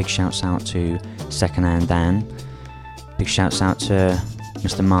 Big shouts out to Secondhand Dan. Big shouts out to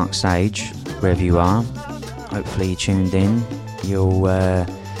Mr. Mark Sage, wherever you are. Hopefully you tuned in. You'll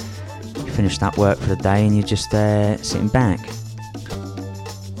finish that work for the day and you're just sitting back.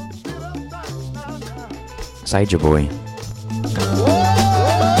 Sage boy.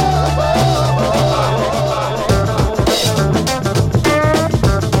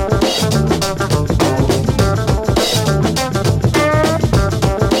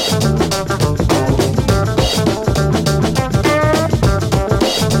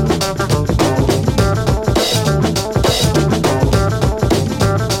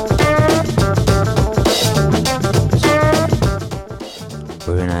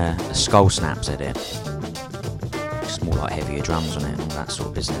 Skull snaps at it. It's more like heavier drums on it and all that sort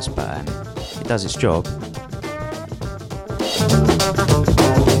of business, but it does its job.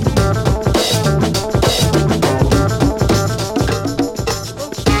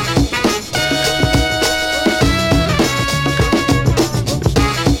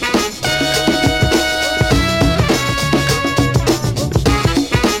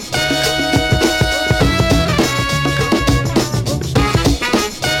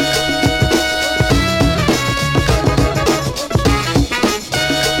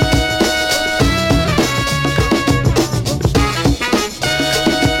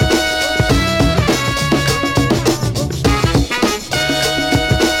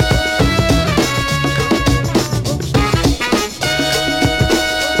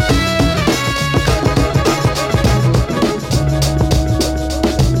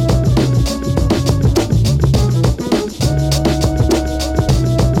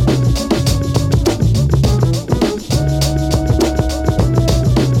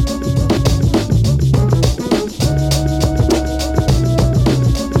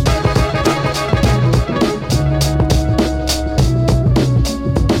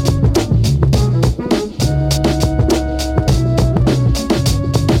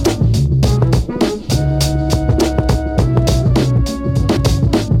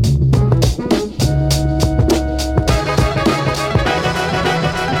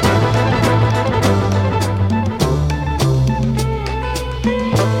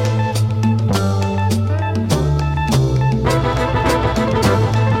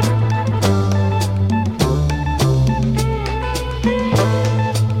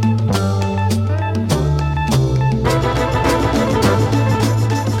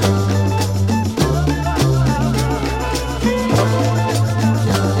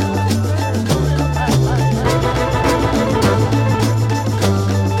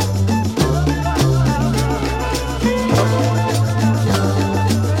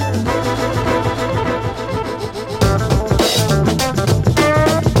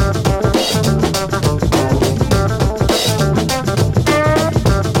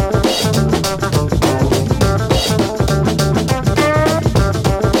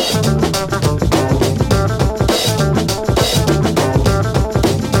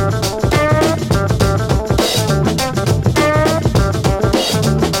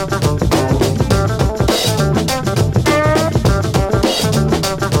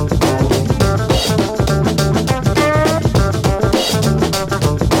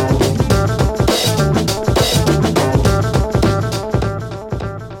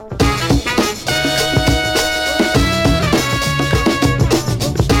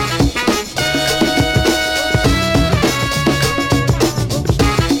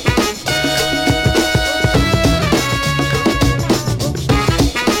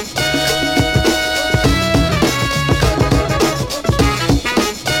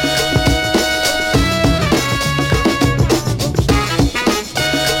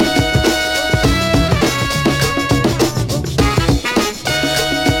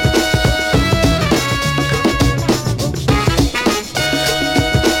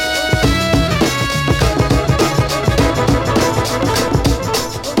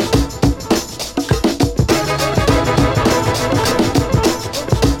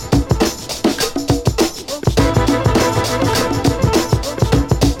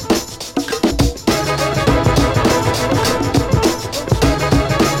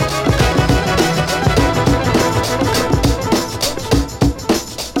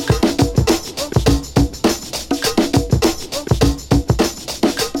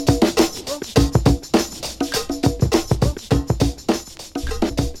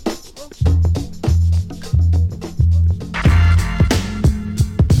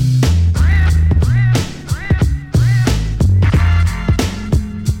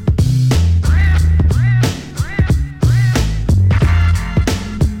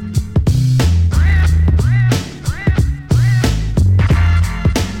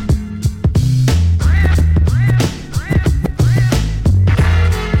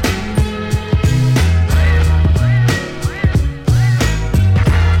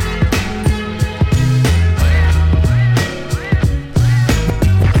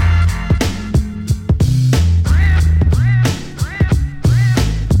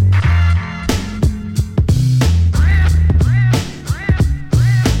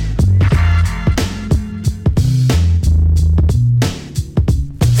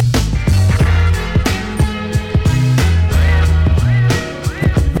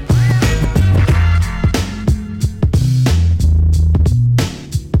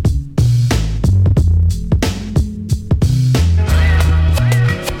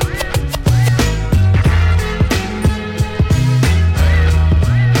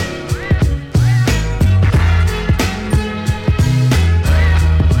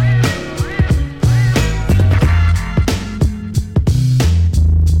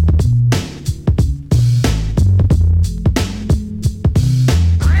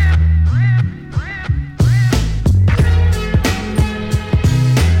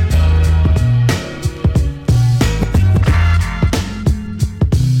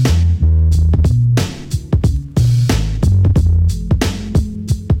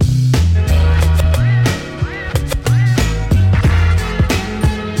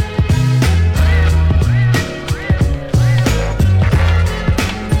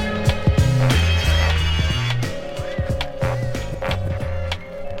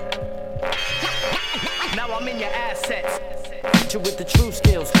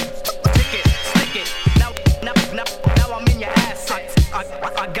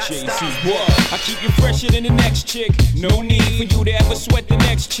 Jay-Z's what? I keep you fresher than the next chick. No need for you to ever sweat the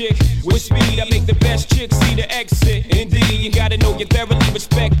next chick. With speed, I make the best chick see the exit. Indeed, you gotta know you're thoroughly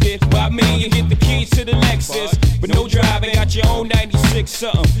respected by me. You get the keys to the Lexus, but no driving. Got your own 96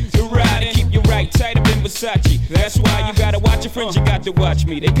 something to ride and keep you right tight up in Versace. That's why you gotta watch your friends. You got to watch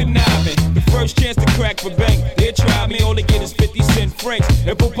me. They conniving. The first chance to crack for bank, they try me. All they get is 50-cent francs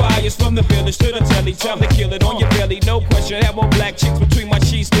and papayas from the village to the telly. Time to kill it on your belly, no question. Have more black chicks between my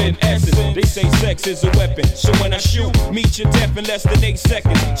sheets than S's. They say sex is a weapon, so when I shoot, meet your death in less than 8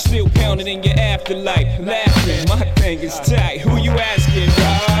 seconds. Still pounding in your afterlife, laughing. My thing is tight. Who you asking,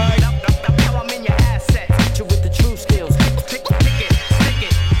 right? Now I'm in your assets, you with the true skills. Tick it, stick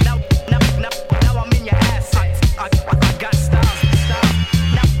it. Now I'm in your assets. I got styles.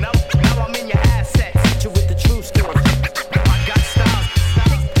 Now I'm in your assets, you with the true skills. I got styles.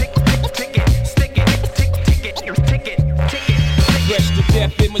 Tick it, stick it. Tick it. Fresh to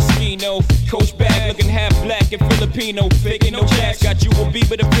death in Moschino. Coach bag looking half black and Filipino. Faking no jacks, got you a beat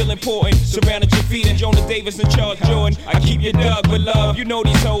but I feel important. Surrounded your feet and Jonah Davis and Charles Jordan. I keep you dug with love, you know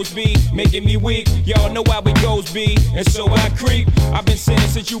these hoes be making me weak. Y'all know how it goes be, and so I creep. I've been saying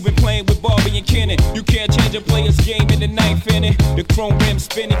since you've been playing with Barbie and Kennan, you can't change a player's game in the ninth inning. The chrome rim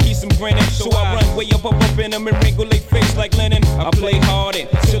spinning, keep them grinning. So I run way up in them and wrinkle they face like linen. I play hard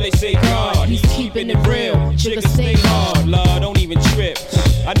till they say God, he's keeping it real. Chicka stay hard, Lord, don't even trip.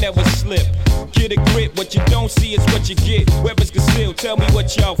 I never slip. Get a grip, what you don't see is what you get. Weapons concealed, tell me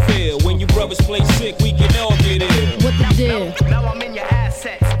what y'all feel. When you brothers play sick, we can all get ill. What the deal? Now I'm in your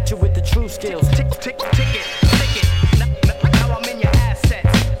assets, you with the true skills. Tick it. Now I'm in your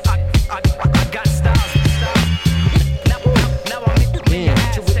assets. I got styles. Now I'm in your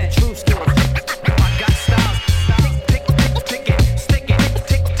assets, you with the true skills. I got styles. Tick it, stick it.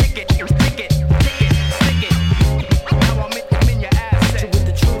 Tick it, stick it. Now I'm in your assets, you with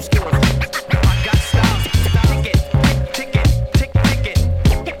the true skills. I got styles. Tick it.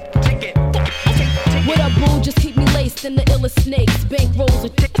 What up, boo? Just keep me laced in the illest snakes. Bank rolls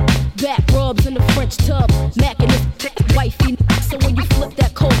and back rubs in the French tub. Mac and his wifey. So when you flip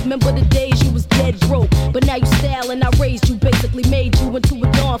that coat, remember the days you was dead broke. But now you stylin', I raised you, basically made you into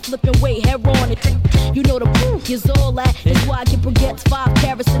a dawn. Flipping weight, hair on it. You know the proof is all that. That's why I get baguettes, 5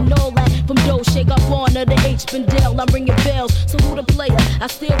 carats and all that. From Dolce Gabbana to H. Bendel, I'm ringing bells. So who the player? I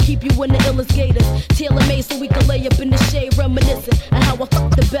still keep you in the illest gators. Tailor made so we can lay up in the shade, reminiscing on how I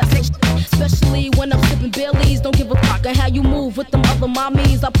fuck the best. Especially when I'm sipping Baileys. Don't give a fuck on how you move with them other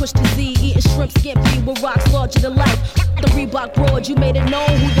mommies. I push the Z, eating shrimp scampi with rocks larger than life. The Reebok broad, you made it known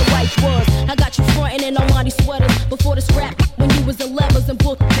who your wife was. I got you frontin' in Armani sweaters before this rap. When you was in levers and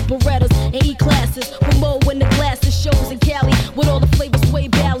book Berettas and E-classes. With Mo when the glasses shows in Cali with all the flavors way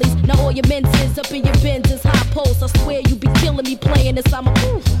valleys. Now all your menses up in your Benzes, high posts. I swear you be killing me playing this. I'm a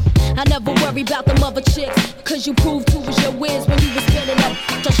proof. I never worry about them other chicks, cause you proved who was your whiz when you was spinning up.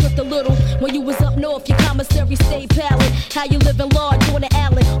 Just with a little when you was up north, your commissary stayed pallid. How you living large on the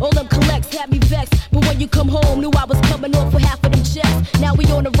alley? All them collects had me vexed, but when you come home, knew I was coming off for half of them checks. Now we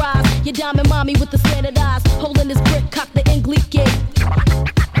on the rise, your diamond mommy with the slanted eyes, holding this brick, cock the English gate.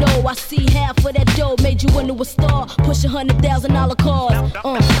 No, I see half of that dough made you into a star. Push $100,000 cars. Now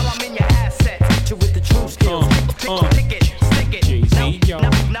I'm in your assets, you with the true skills. Tick it, stick it. Now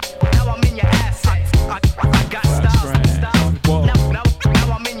I'm in your assets. I got styles. Now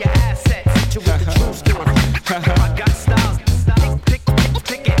I'm in your assets, you with the true skills. I got styles. Tick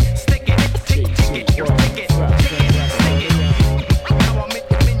it, stick it. Tick it. Now I'm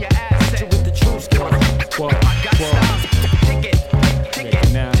in your assets, you with the true skills. I got styles. Tick it.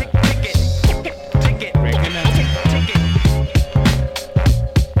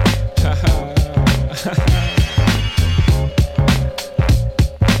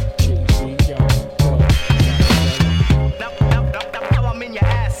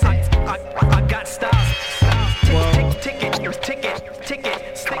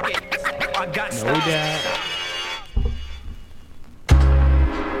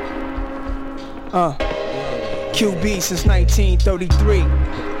 QB since 1933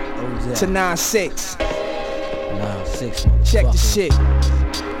 to 9-6. 9-6. Check the shit.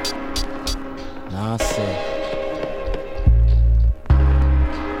 9-6.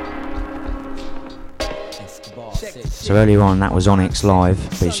 So earlier on that was Onyx live,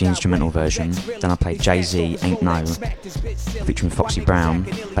 but it's the instrumental version. Then I played Jay-Z Ain't No, featuring Foxy Brown,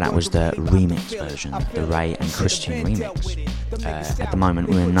 but that was the remix version, the Ray and Christian remix. At the moment,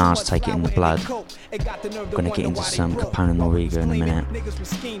 we're in Nas Take It in the Blood. Gonna get into some Capone and Noriega in a minute.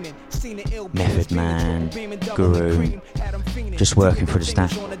 Method Man, Guru. Just working for the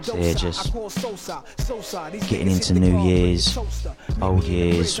stash here, just getting into New Year's, old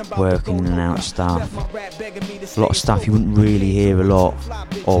years, working in and out of stuff. A lot of stuff you wouldn't really hear a lot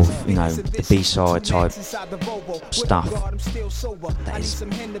of, you know, the B-side type stuff that is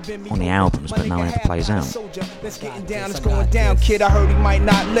on the albums, but no one ever plays out. It's going down, kid. I heard he might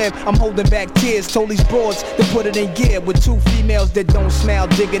not live. I'm holding back tears. Told these broads to put it in gear with two females that don't smile,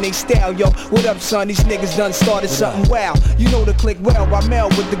 digging they style. Yo, what up, son? These niggas done started something wow. You know the click well. Ramel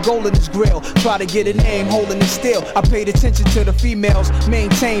with the gold in his grill. Try to get a name, holding it still. I paid attention to the females.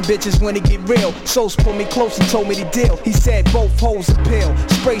 Maintain bitches when it get real. Souls pulled me close and told me the deal. He said both hoes appeal.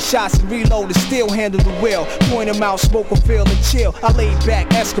 Spray shots and reload and still handle the wheel. Point him out, smoke a feel and chill. I laid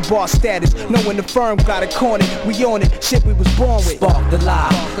back, Escobar status. Knowing the firm got it cornered. We on it, shit we was born with. Spark the lie,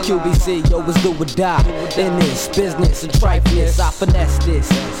 QBC, yo, it's do or die. In this business and trifleness, I finesse this.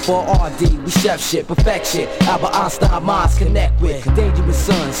 For RD, we chef shit, perfection. Albert Einstein minds connect with. Dangerous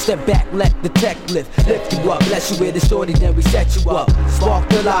sons, step back, let the tech lift you up, bless you with a shorty, then we set you up. Spark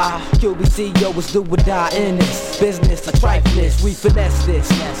the lie, QBC, yo, it's do or die. In this business and trifleness, we finesse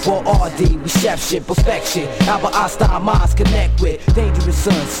this. For RD, we chef shit, perfection. Albert Einstein minds connect with. Dangerous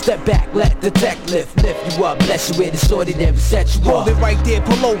sons, step back, let the tech lift you up, bless you with a shorty, then we set you up. Hold it right there,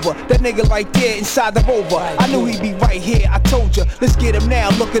 pull over. That nigga right there inside the Rover. I knew he'd be right here, I told ya. Let's get him now,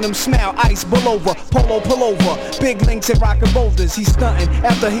 look at him smile. Ice, pull over, polo, pull over. Big links and rockin' boulders. He's stuntin'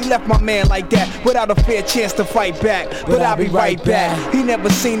 after he left my man like that, without a fair chance to fight back. But I'll be right back. He never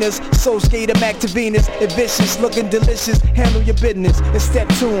seen us, so skate him, act to Venus. If vicious, looking delicious, handle your business and step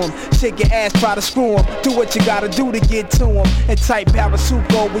to him. Shake your ass, try to screw him. Do what you gotta do to get to him. And type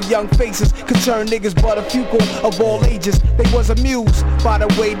parasuco with young faces could turn niggas but a few of all ages. They was amused by the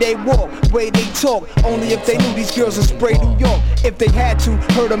way they walk, way they talk. Only if they knew these girls would spray New York. If they had to,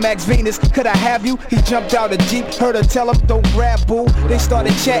 heard of Max Venus, could I have you? He jumped out a Jeep, heard her tell him don't grab boo. They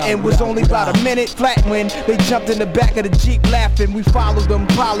started chatting, was only about a minute flat when they jumped in the back of the Jeep laughing. We followed them,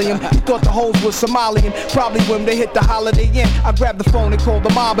 poly him. He thought the hoes was Somalian. Probably when they hit the Holiday Inn, I grabbed the phone and called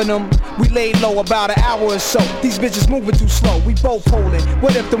the mob and them. We laid low about an hour or so. These bitches moving too slow, we both holding.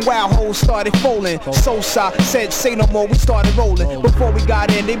 What if them wild hoes started folding? Sosa said say no more, we started rolling. Before we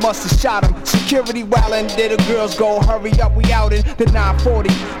got in, they must have shot him. Security wildin', there the girls go, hurry up, we out in the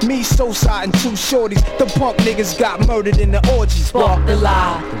 940. Me, Sosa, and two shorties. The punk niggas got murdered in the orgy. Spark the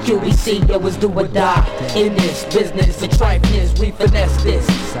lie, QBC, yo, it's do or die. In this business and trifleness, we finesse this.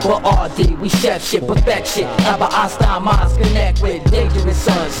 For RD, we chef shit, perfection. Albert Einstein minds connect with. Dangerous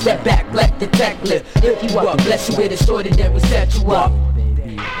sons, step back, let the tech lift you up, bless you with a shorty, then we set you up.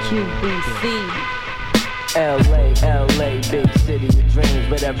 QBC. LA, big city of dreams,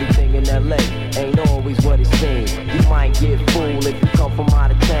 but everything in LA ain't always what it seems. You might get fooled if you come from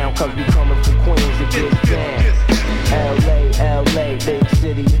out of town, cause we coming from Queens, it gets down. LA, big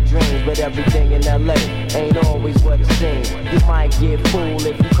city of dreams, but everything in LA ain't always what it seems. You might get fooled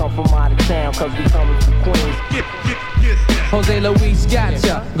if you come from out of town, cause we coming from Queens. Jose Luis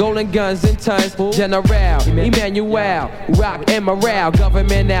gotcha, golden guns and tons, General, Emmanuel, rock and morale,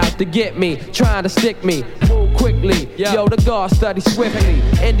 government out to get me, trying to stick me, move quickly, yo the guard study swiftly,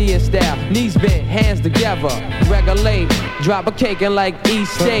 Indian style, knees bent, hands together, regulate, drop a cake and like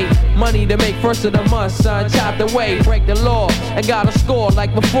East State, money to make first of the month, son, chopped away, break the law, and got a score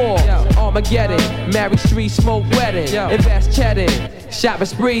like before, Armageddon, married street smoke wedding, invest cheddar, shopping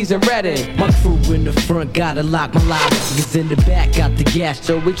sprees and Redding. My crew in the front, gotta lock my life. Niggas in the back, got the gas,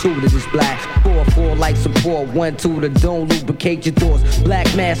 so we true to this black. 4-4 like support, 1-2 the don't lubricate your doors.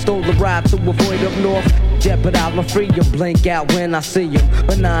 Black man stole the ride to avoid up north. Jeopardize my freedom, blink out when I see him.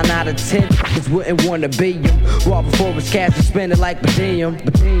 But 9 out of 10 niggas wouldn't wanna be him. Raw before his cash and spend it like Badinium.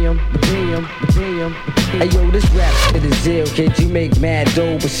 Hey yo, this rap shit is ill, kid. You make mad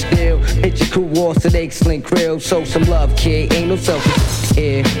dough, but still hit your crew off to the excellent krill. Show some love, kid. Ain't no selfish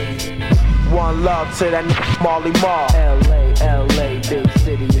here. One love to that Marley Marl. LA, big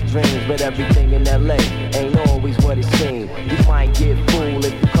city of dreams, but everything in LA ain't always what it seems. You might get fooled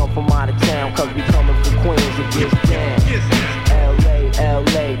if you come from out of town, cause we coming from Queens, it gets down.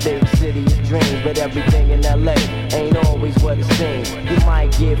 LA, big city of dreams, but everything in LA ain't always what it seems. You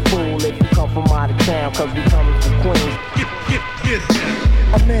might get fooled if you come from out of town, cause we coming from Queens.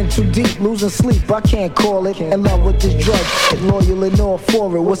 I'm in too deep, losing sleep, I can't call it. In love with this drug, loyal and all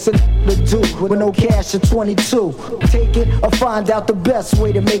for it. What's a to do with no cash at 22? Take it or find out the best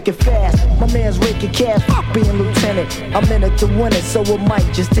way to make it fast. My man's raking cash, being lieutenant. I'm in it to win it, so it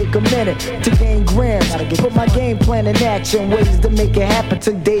might just take a minute to gain grams. Put my game plan in action, ways to make it happen.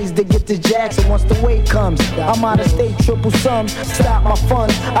 Took days to get to Jackson. Once the weight comes, I'm out of state, triple sums. Stop my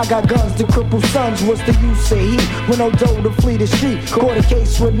funds, I got guns to cripple sons. What's the use of heat with no dough to flee the street? Caught a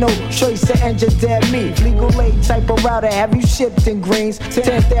case with no choice to end your dead meat. Legal aid type of router, have you shipped in greens?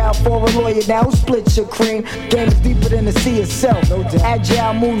 10,000 for a lawyer, now split your cream. Game is deeper than the sea itself.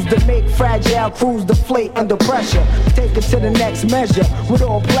 Agile moves to make fragile crews deflate under pressure. Take it to the next measure with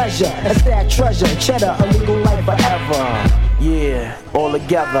all pleasure. That's that treasure, cheddar, a legal life forever. Yeah, all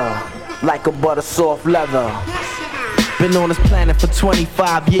together, like a butter soft leather. Been on this planet for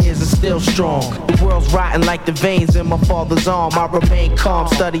 25 years and still strong. The world's rotten like the veins in my father's arm. I remain calm,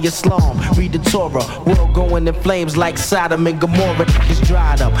 study Islam, read the Torah. World going in flames like Sodom and Gomorrah. It's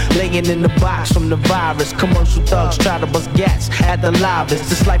dried up, laying in the box from the virus. Commercial thugs try to bust gas at the livest.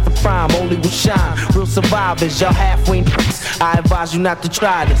 This life of crime only will shine. Real survivors, y'all halfway. I advise you not to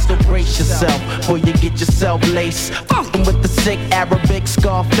try this. So brace yourself, or you get yourself laced. Fucking with the sick Arabic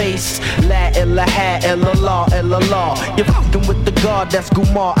Scarface. La ilaha illallah illallah. You're fucking with the God that's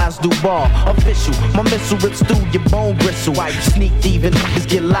Gumar as Dubar. Official, my missile rips through your bone bristle. Sneak thief and niggas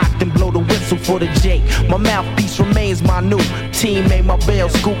get locked and blow the whistle for the Jake. My mouthpiece remains my new team. Made my bail,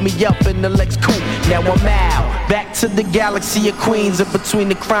 scoop me up in the Lex coupe. Now I'm out, back to the galaxy of Queens. In between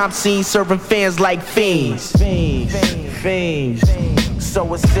the crime scenes, serving fans like fiends. Fiends,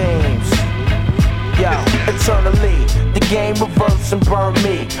 so it seems. Yo, eternally, the game reversed and burned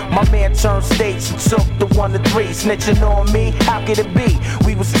me. My man turned states and took the 1 to 3. Snitching on me, how could it be?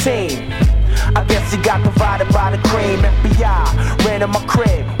 We was team. I guess he got divided by the cream. FBI ran in my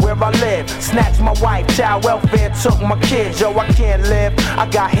crib where I live. Snatched my wife, child welfare, took my kids. Yo, I can't live. I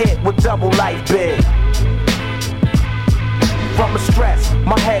got hit with double life big. From the stress,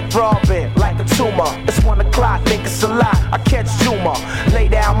 my head throbbing like a tumor. It's 1 o'clock, think it's a lot. I catch Juma, lay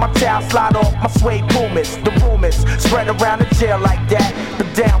down my towel, slide off my suede pumas. The rumors spread around the jail like that.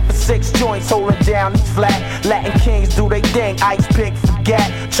 But down for 6 joints, holding down these flat. Latin kings do they thing, ice pick,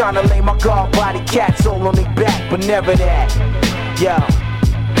 forget. Tryna lay my guard body cats all on their back, but never that. Yo,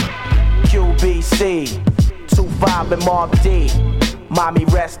 QBC, 2-5 and Mark D. Mommy,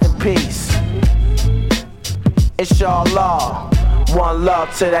 rest in peace. Inshallah, one love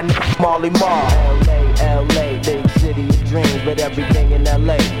to that Marley Marl. LA, big city of dreams, but everything in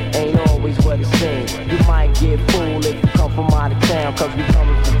LA ain't always what it seems. You might get fooled if you come from out of town, cause we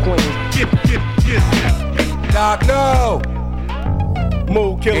coming from Queens. Dog, no!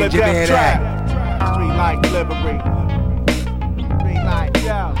 Mood killer death trap. Street light delivery. Street light,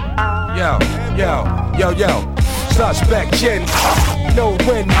 Yo. Suspect chin, no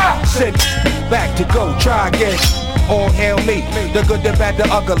win, sit back to go, try again. All hail me, the good, the bad, the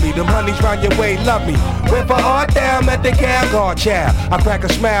ugly. Them honeys round your way love me. Whip a heart down, let the cab guard child. I crack a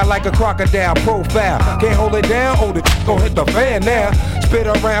smile like a crocodile profile. Can't hold it down, hold it, gon' hit the fan now. Spit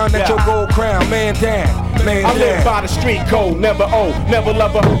around at your gold crown, man down. I live by the street code, never owe, never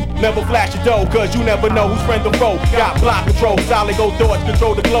love a never flash a dough, cause you never know who's friend or foe. Got block control, solid gold thoughts,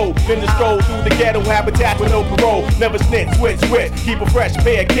 control the globe. Then the stroll through the ghetto habitat with no parole. Never snitch, switch, keep a fresh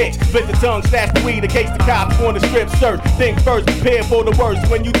pair of kicks. Split the tongue, stash the weed in case the cops want to strip search. Think first, prepare for the worst.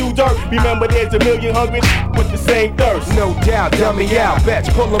 When you do dirt, remember there's a million hungry with the same thirst. No doubt, dummy out, bets,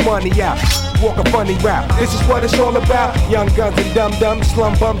 pull the money out. Walk a funny route, this is what it's all about. Young guns and dum-dums,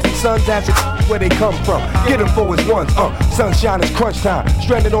 slum bums and sons, that's where they come from. Get them for his ones, sunshine is crunch time.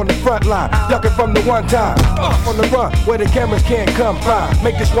 Stranded on the front line, ducking from the one time. On the run, where the cameras can't come by.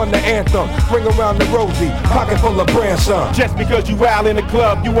 Make this one the anthem, bring around the Rosie, pocket full of brand son. Just because you wild in the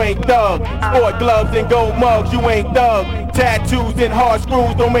club, you ain't thug. Sport gloves and gold mugs, you ain't thug. Tattoos and hard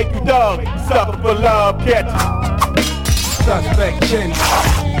screws don't make you thug. Suffer for love, catch Suspect chin,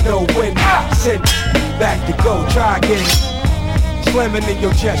 no win, sit back to go, try again. Slamming in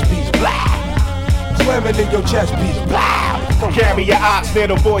your chest piece, blah. Slamming in your chest piece, blah. Carry your ox,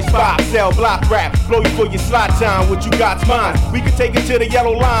 middle voice spot, sell block rap. Blow you for your slot time, what you got's mine. We can take it to the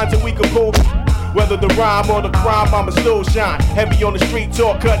yellow lines and we can pull. Whether the rhyme or the crime, I'ma still shine. Heavy on the street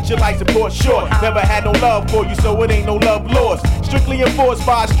talk, cut your life support short. Never had no love for you, so it ain't no love lost. Strictly enforced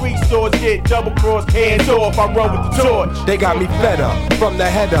by street swords, get double crossed, hands off, I run with the torch. They got me fed up, from the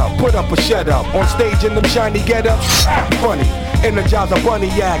head up, put up or shut up. On stage in them shiny get-ups, funny. Energize a bunny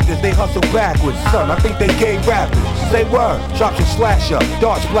actors, they hustle backwards, son, I think they gay rappers. Say word, sharp and slasher,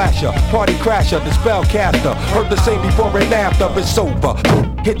 dart splasher, party crasher, the spell caster. Heard the same before and after, it's over.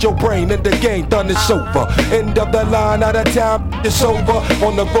 Hit your brain and the game done, it's over. End of the line, out of town, it's over.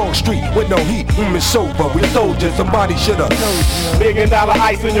 On the wrong street with no heat, it's over. We soldiers, somebody should've $1 million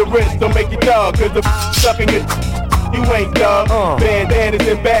ice on your wrist, don't make you thug, cause the sucking it. You ain't thug. Bandanas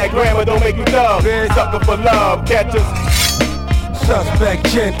and bad grammar don't make you thug. Sucker for love, catch us. Suspect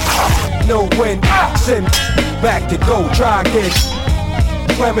chin, no win, send back to go, try again.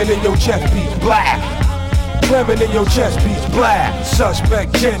 Slamming in your chest piece, blah. Slamming in your chest piece, blah.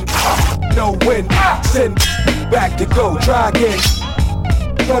 Suspect chin, no win, send back to go, try again.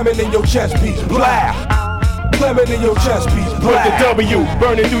 Slamming in your chest piece, blah. Slamming in your chest piece, blah. Put the W,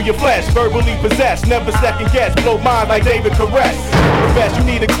 burning through your flesh, verbally possessed, never second guess, blow mine like David Caress. Profess you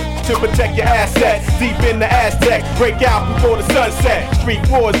need a to protect your assets, deep in the Aztec, break out before the sunset. Street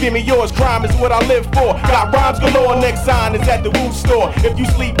wars, give me yours, crime is what I live for. Got rhymes galore, next sign is at the Woo store. If you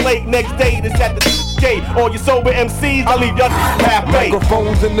sleep late, next date is at the gate. All your sober MCs, I leave y'all half-baked.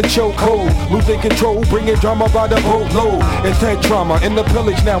 Microphones in the chokehold, losing control, bringing drama by the boatload. Intent trauma in the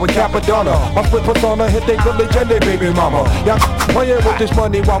pillage now in Capadonna. My split persona hit they village and they baby mama. Y'all playing with this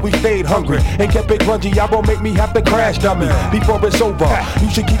money while we stayed hungry and kept it grungy. Y'all gon' make me have to crash dummy before it's over. You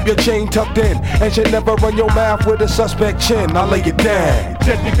should keep your chain tucked in and should never run your mouth with a suspect chin. I lay it down.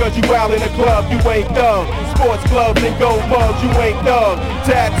 Just because you out in a club, you ain't thug. Sports clubs and gold mugs, you ain't thug.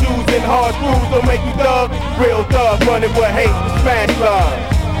 Tattoos and hard screws don't make you thug. Real thug running with hate and smash love.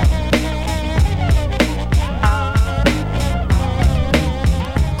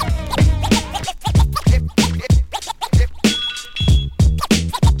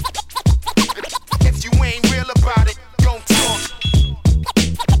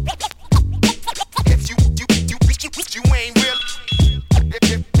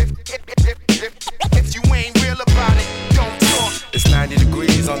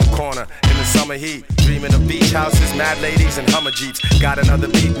 Heat, dreaming of beach houses, mad ladies and Hummer Jeeps. Got another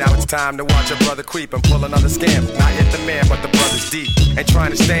beat, now it's time to watch a brother creep and pull another scam. Not yet the man, but the brother's deep. Ain't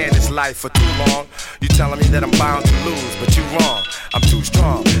trying to stay in this life for too long. You telling me that I'm bound to lose, but you wrong. I'm too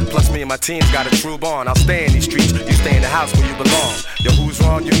strong. Plus me and my team's got a true bond. I'll stay in these streets, you stay in the house where you belong. Yo, who's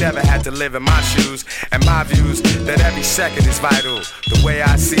wrong? You never had to live in my shoes. And my views, that every second is vital. The way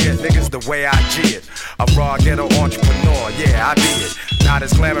I see it, niggas, the way I G it. A raw ghetto entrepreneur, yeah, I be it. Not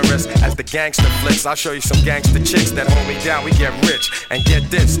as glamorous as the gangster flicks. I'll show you some gangster chicks that hold me down. We get rich and get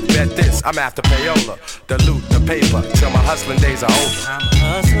this, bet this. I'm after payola, the loot, the paper, till my hustling days are over. I'm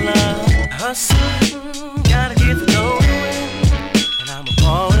a hustler, gotta get the dough to win. And I'm a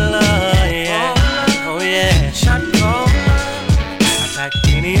baller, yeah, oh yeah, shot caller. I pack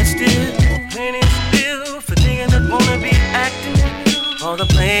plenty of steel for niggas that wanna be acting. All the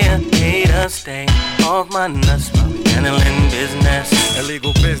player haters stay off my nuts while we handling business.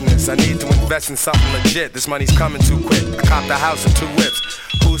 Illegal business, I need to invest in something legit. This money's coming too quick. I copped a house and 2 whips.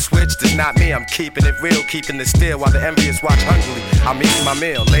 Who switched? It's not me, I'm keeping it real, keeping it still while the envious watch hungrily. I'm eating my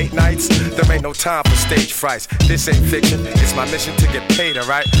meal. Late nights, there ain't no time for stage frights. This ain't fiction, it's my mission to get paid,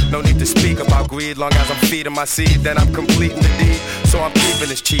 alright? No need to speak about greed, long as I'm feeding my seed, then I'm completing the deed. So I'm keeping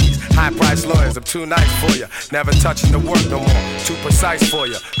this cheese. High-priced lawyers, I'm too nice for you. Never touching the work no more, too precise for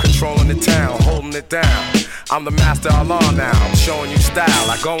you. Controlling the town, holding it down. I'm the master of law now, I'm showing you style.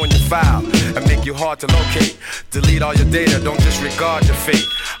 I go in your file and make you hard to locate. Delete all your data, don't disregard your fate.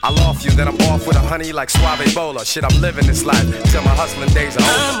 I'll off you, then I'm off with a honey like Suave Bola. Shit, I'm living this life till my hustling days are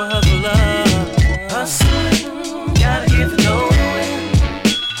over. I'm a hustler, gotta get the dough to win.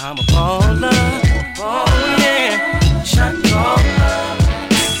 I'm a baller, oh yeah, shot caller.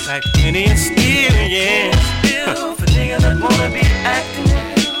 Like Indian steel, yeah, still for niggas that wanna be acting.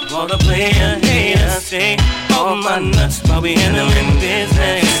 Wanna play a hater, stay on my nuts while we handling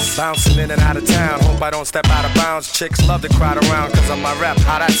business. Bouncing in and out of town, hope I don't step out of bounds. Chicks love to crowd around cause of my rap,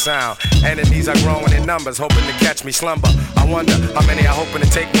 how that sound. Enemies are growing in numbers, hoping to catch me slumber. I wonder how many are hoping to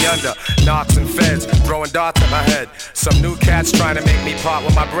take me under. Knocks and feds, throwing darts at my head. Some new cats trying to make me part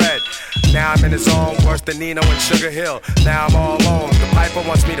with my bread. Now I'm in the zone, worse than Nino and Sugar Hill. Now I'm all alone, the piper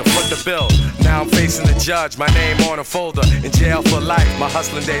wants me to foot the bill. Now I'm facing the judge, my name on a folder. In jail for life, my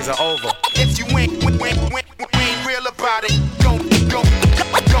hustling days are over. If you ain't real about it, don't talk.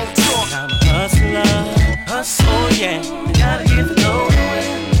 I'm a hustler, yeah, gotta get the dough to win.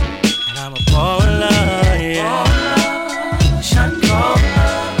 And I'm a baller, yeah, shot caller.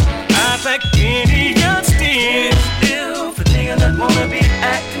 I pack Indian steel for niggas that wanna be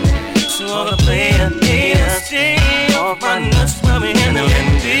acting. So all the player haters stay off my nuts while we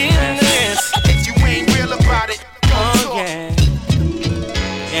handling business. If you ain't real about it, don't talk. Yeah.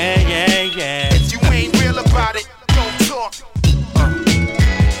 If you ain't real about it, don't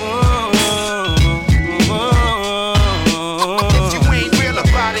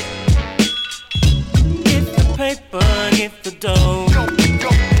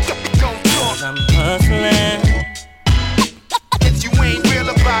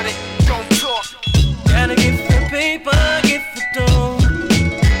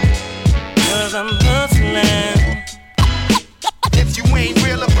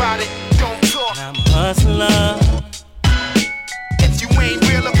about it, don't talk. I'm a hustler. If you ain't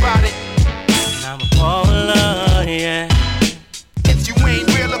real about it, I'm a baller, yeah. If you ain't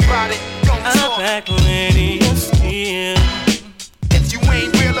real about it, don't talk. I'm back ready to steal. If you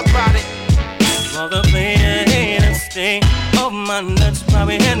ain't real about it, all the players stay of my nuts,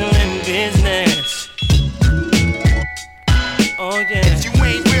 probably handling business. Oh yeah. If you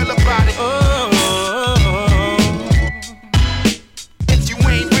ain't real about it, if you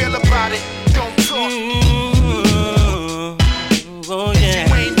ain't real about it, don't talk. Oh yeah. If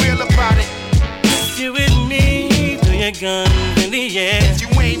you ain't real about it, if you with me, throw your guns in the air. If you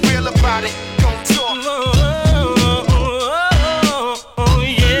ain't real about it, don't talk. Oh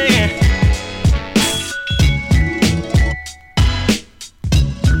yeah.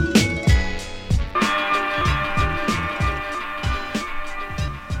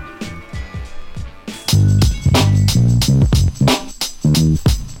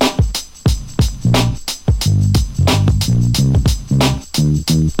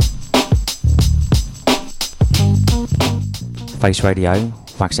 Face Radio,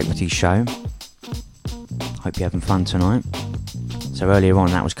 Wax Equities show. Hope you're having fun tonight. So earlier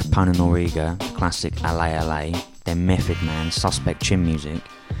on, that was Capone and Noriega, the classic LA LA, then Method Man, Suspect Chin Music,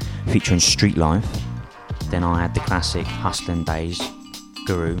 featuring Street Life. Then I had the classic Hustlin' Days,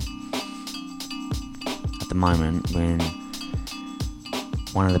 Guru. At the moment, we're in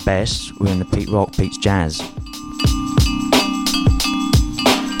one of the best, we're in the Pete Rock Beats Jazz.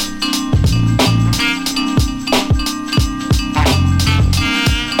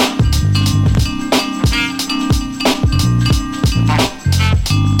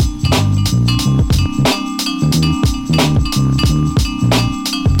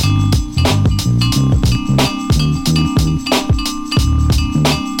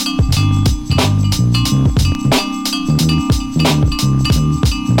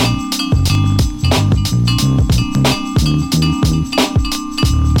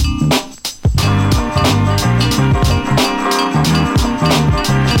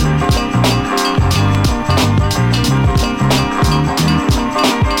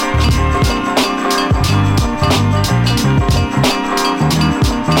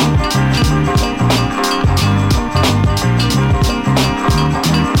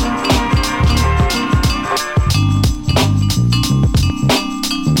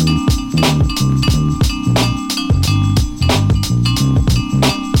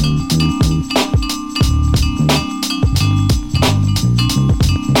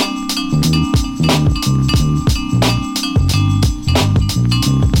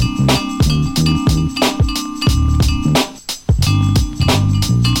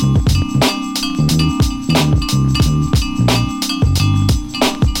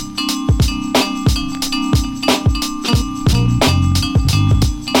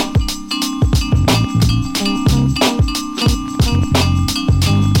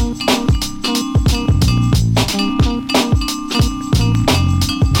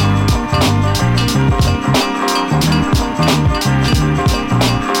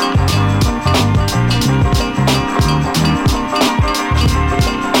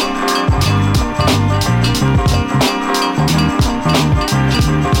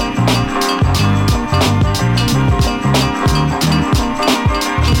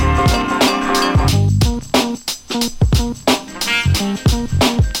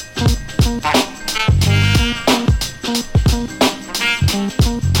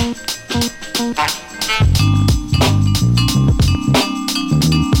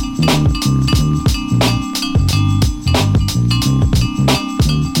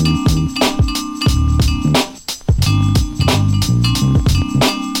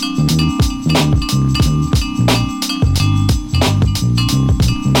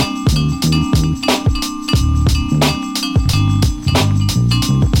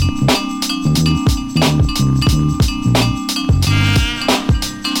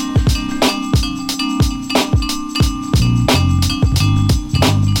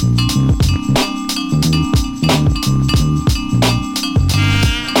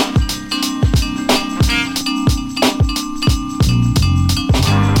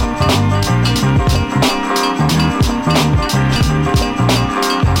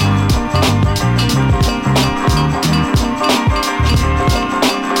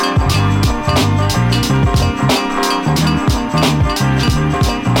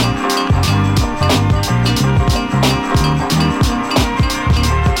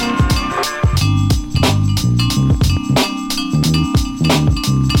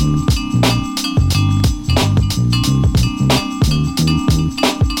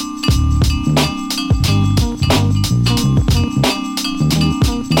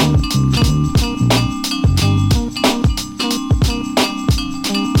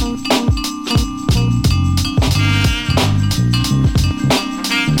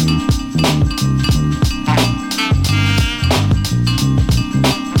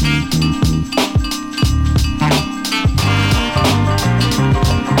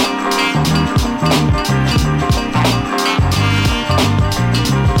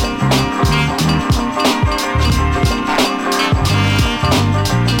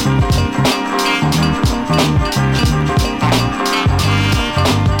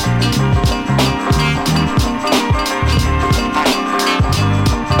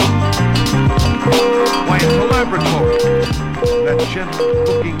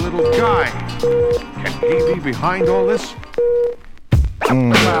 gentle-looking little guy. Can he be behind all this?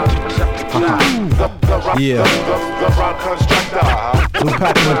 Yeah. We're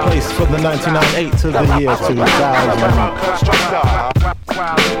packing the place for the 1998 to the year 2000.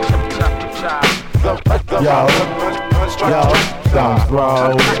 Yo, don't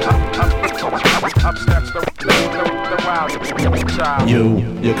throw. You,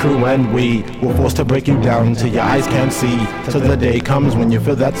 your crew and we were forced to break you down till your eyes can't see. Till the day comes when you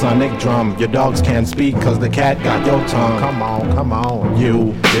feel that sonic drum. Your dogs can't speak cause the cat got your tongue. Come on.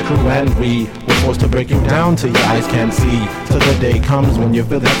 You, your crew and we were forced to break you down till your eyes can't see. Till the day comes when you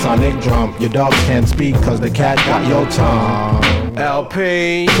feel that sonic drum. Your dogs can't speak cause the cat got your tongue.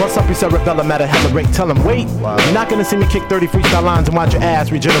 LP. What's up, you cerebellum at a hella rate? Tell him wait. You're not gonna see me kick 30 freestyle lines and watch your ass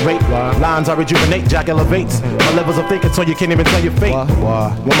regenerate. Lines I rejuvenate, Jack elevates. My levels of thinking so you can't even tell your fate.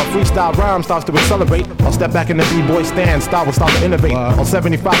 When my freestyle rhyme starts to accelerate, I'll step back in the B-boy stand, style will start to innovate. On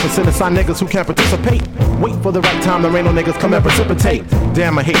 75% of sign niggas who can't participate. Wait for the right time, the rain on niggas come and precipitate.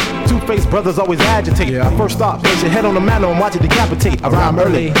 Damn, I hate two-faced brothers always agitate. First off, place your head on the mantle and watch it decapitate. I rhyme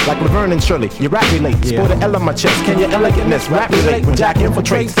early, like Laverne and Shirley. You rap relate, sport an L on my chest. Can your elegantness rap relate when Jack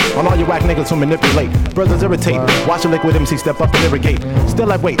infiltrates on all you whack niggas who manipulate? Brothers irritate, watch a liquid MC step up and irrigate.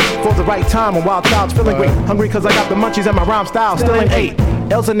 Still I wait for the right time when Wild Child's feeling great. Hungry cause I got the munchies and my rhyme style still ain't 8.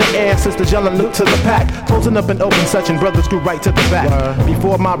 L's in the air, sisters yelling loot to the pack. Closing up an open section, brothers screw right to the back.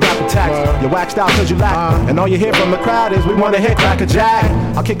 Before my rap attacks, you waxed out cause you lack. And all you hear from the crowd is we wanna hit crack a jack.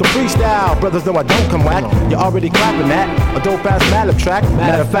 I'll kick a freestyle, brothers know I don't come whack. You're already clapping that, a dope ass mallet track.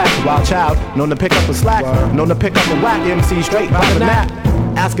 Matter of fact, Wild Child, known to pick up the slack, known to pick up the whack MC straight by the nap.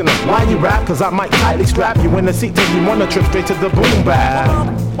 Asking them why you rap, cause I might tightly strap you in the seat, take you on a trip straight to the boom bag.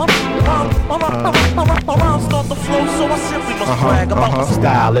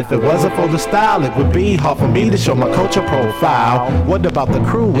 Style, if it wasn't for the style, it would be hard for me to show my culture profile. What about the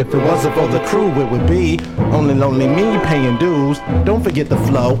crew? If it wasn't for the crew, it would be only lonely me paying dues. Don't forget the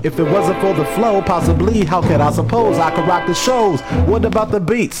flow. If it wasn't for the flow, possibly, how could I suppose I could rock the shows? What about the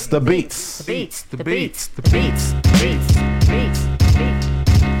beats? The beats. The beats. The beats. The beats. The beats. The beats.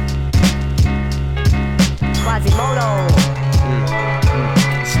 Quasimodo.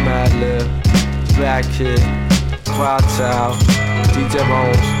 Mad Lib, Black Kid, Wild Child, DJ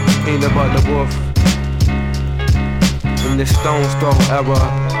Bones, Peanut Butter Wolf. In this Stone's Throw era,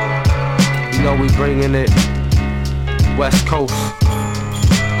 you know we bringing it West Coast.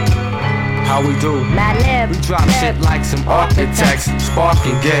 How we do? Mad Lib, we drop shit like some architects. Spark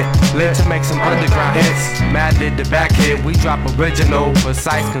and get lit to make some underground hits. Mad Lib the back hit, we drop original,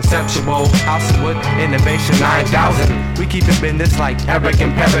 precise, conceptual. House of Wood, Innovation 9000. We keep it business like Eric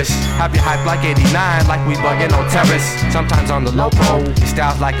and Parrish. Have you hype like 89, like we bugging on terrace. Sometimes on the low pro, your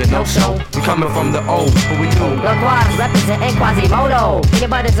style's like a no-show. We coming from the O, what we do? The Quads representing Quasimodo. Peanut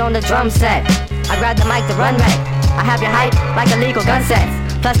Butter's on the drum set. I grab the mic to run right. I have your hype like illegal gun sets.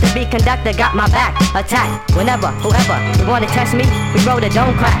 Plus the beat conductor got my back. Attack whenever, whoever you wanna test me, we roll the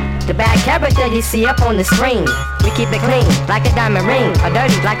dome crack. The bad character you see up on the screen, we keep it clean like a diamond ring, or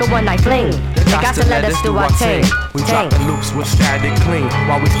dirty like a one-night fling. They got to let us do our thing. We dropping loops with static clean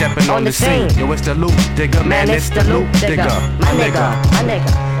while we stepping on the scene. Yo, it's the loop digger, man, it's the loop digger. My nigga, my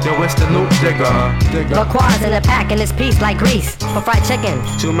nigga. Yo, it's the loop digger. The Quads in the pack and it's piece like grease for fried chicken.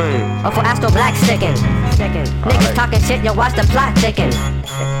 Too many. Or for Astro Black sticking. Niggas talking shit, yo, watch the plot thicken.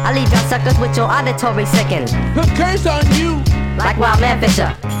 I leave y'all suckers with your auditory sicken. Good curse on you. Like Wild Man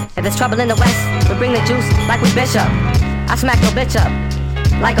Fisher. If there's trouble in the West, we bring the juice like we Bishop. I smack your bitch up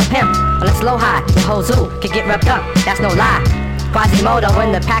like a pimp on a slow high. The whole zoo can get ripped up, that's no lie. Quasimodo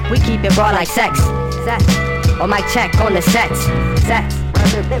in the pack, we keep it raw like sex. Sex. Or my check on the sets. Sex.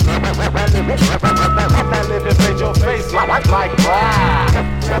 Your face like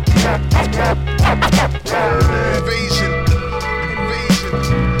Invasion.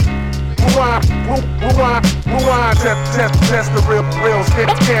 Rewind, test the real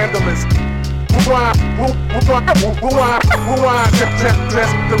scandalous. Rewind, test the real scandalous. Rewind,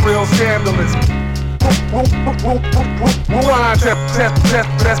 test the real scandalous.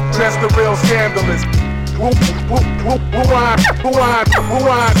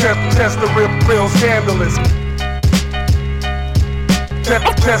 Rewind, test the real scandalous.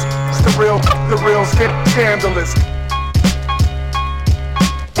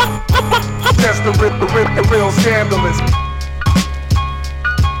 Test the real scandalous. Test the real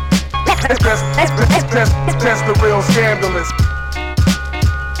scandalous. Test the real scandalous.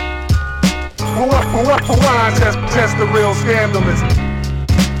 Rewind, test the real scandalous.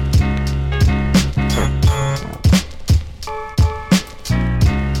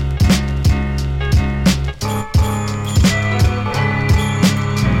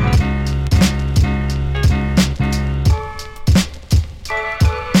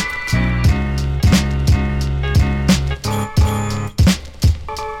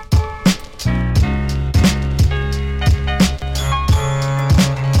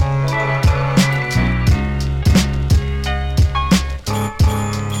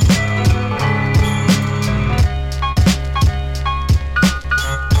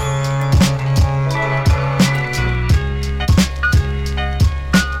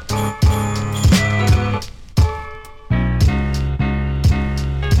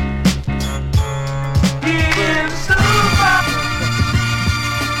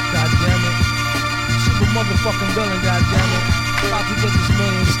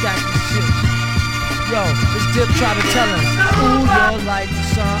 stack the shit. Yo, this dip try to tell him, ooh, you're like the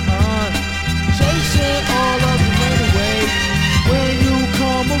sun, chasing all of the rain away. When you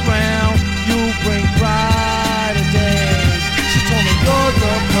come around, you bring brighter days. She told me you're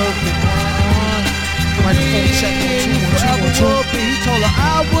the perfect one. Microphone check on 2 1 2 1 2. He told her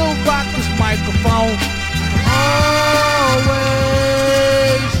I will rock this microphone always.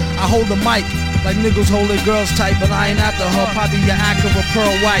 I hold the mic like niggas hold their girls tight, but I ain't after her. Probably your Acura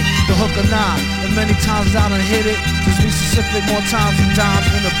Pearl White, the hook or nah. And many times I done hit it. Just be specific more times than dimes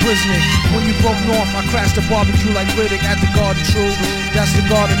in the Brisbane. When you broke north, I crashed the barbecue like Riddick at the Garden True. That's the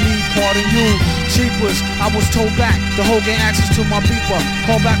garden me, pardon you. Cheapers, I was told back. The whole gang access to my beeper.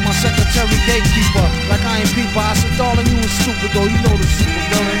 Call back my secretary gatekeeper. Like I ain't peeper. I said, darling, you was stupid though. You know the super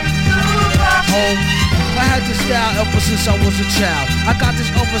villain. Home. I had this style ever since I was a child. I got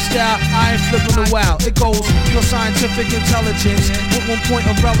this other style, I ain't flipping a wow. It goes pure scientific intelligence with 1 point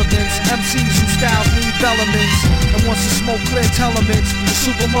of relevance. MCs who styles need elements, and once the smoke clear telements, the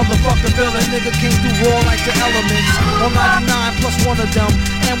super motherfucking villain nigga came through raw like the elements. On 99 plus one of them,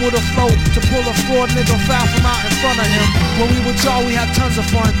 and with a flow to pull a fraud nigga foul from out in front of him. When we with y'all, we had tons of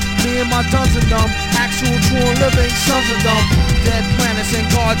fun. Me and my duns and them, actual true and living sons of them. Dead planets and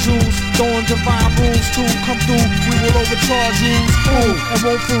guard jewels, throwing divine rules to come through. We will overcharge rules, ooh, and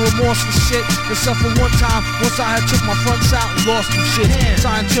won't feel remorse for shit. Except for one time, once I had took my fronts out and lost some shit.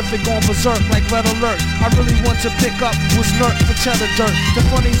 Scientific on berserk like red alert. I really want to pick up was nerd for cheddar dirt. The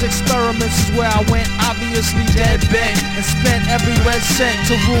funniest experiments is where I went, obviously dead bent, and spent every red cent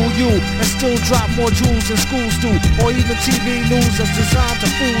to rule you, and still drop more jewels than schools do, or even TV news that's designed to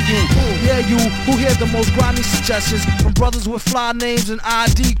fool you. Yeah, you who hear the most grimy suggestions from brothers with fly names and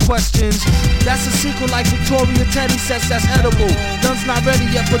ID questions. That's a sequel like Victoria Teddy says that's edible. None's not ready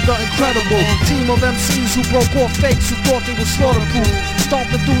yet, but the incredible team of MCs who broke off fakes who thought they was slaughterproof,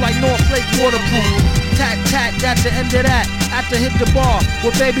 stomping through like North Lake waterproof. Tat tat, that's the end of that. After hit the bar,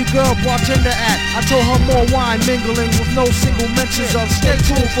 where baby girl bartender at. I told her more wine mingling with no single mentions of. Stay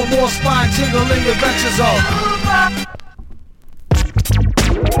tuned for more spine tingling adventures of.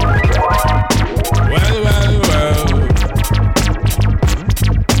 Well, well, well.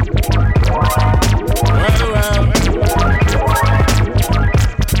 Well, well.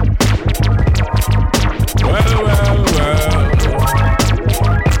 Well, well, well.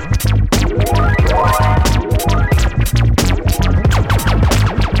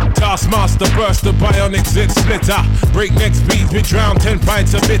 Taskmaster burst the bionic zit splitter. Breakneck speeds, we drown 10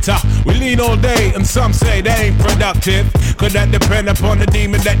 pints of bitter. We lean all day and some say they ain't productive. Could that depend upon the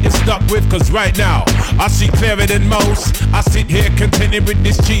demon that you're stuck with? Cause right now, I see clearer than most. I sit here contented with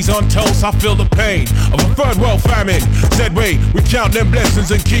this cheese on toast. I feel the pain of a third world famine. Said wait, we count them blessings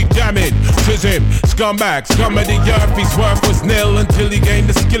and keep jamming. Tis him, scumbag, scum of the earth. His worth was nil until he gained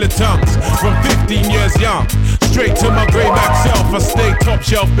the skill of tongues. From 15 years young, straight to my greyback self. I stay top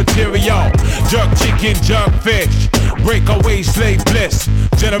shelf material. Jerk chicken, jerk fish. Breakaway slave bliss.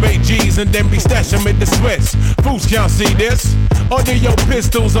 Generate G's and then be stashing with the Swiss. Fools can't see this. Under your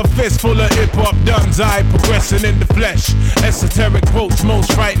pistols, a fist full of hip-hop duns. I progressing in the flesh. Esoteric quotes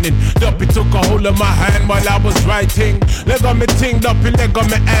most frightening. Duppy took a hold of my hand while I was writing. Leg on me ting, Duppy leg on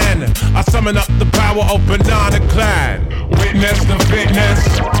me and I summon up the power of Banana Clan. Witness the fitness,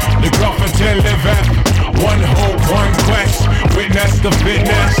 the Crawford 10 live at. One hope, one quest. Witness the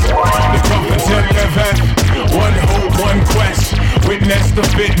fitness, the Crawford 10 live at. One hope, one quest. Witness the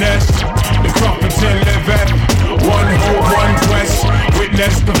fitness, the Crawford 10 live at. One hope, one quest.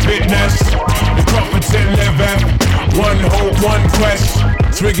 Witness the fitness, the Crawford 10 live at. One hope, one quest.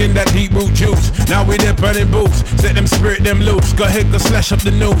 Swigging that deep root juice. Now we there burning boots. Set them spirit them loose. Go ahead, go slash up the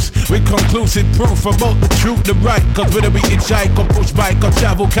noose. With conclusive proof about the truth, the right. Cause whether we hitchhike or push bike or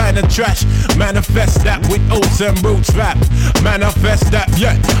travel kinda trash. Manifest that with oats and roots rap. Manifest that,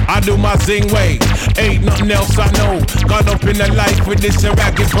 yeah, I do my zing way. Ain't nothing else I know. Got up in the life with this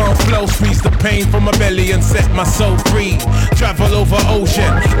ragged bone flow. Squeeze the pain from my belly and set my soul free. Travel over ocean,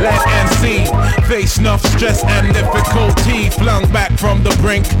 land and sea. Face enough stress and difficulty. Flung back from the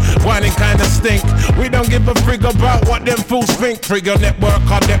brink, whining kinda stink. We don't give a frig about what them fools think. Frig your network,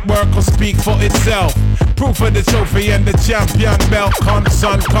 our network will speak for itself. Proof of the trophy and the champion belt. Come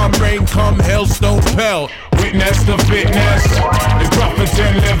sun, come rain, come hailstone pelt. Witness the fitness, the Crawford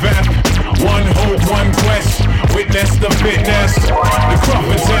 10 live at. One hope, one quest. Witness the fitness, the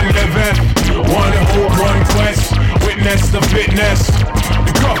Crawford 10 live at. One hope, one quest. Witness the fitness,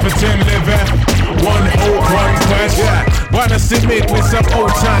 the Crawford 10 live at. One hope, one quest. Yeah, wanna Mixing it with some old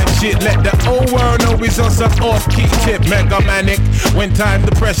time shit. Let the whole world know it's on some off-key tip. Mega manic. When time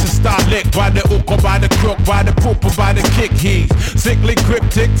the pressure start lick. By the hook or by the crook, by the poop or by the kick. He's sickly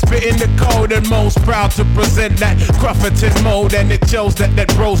cryptic, spitting the code and most proud to present that Crufferton mode. And it shows that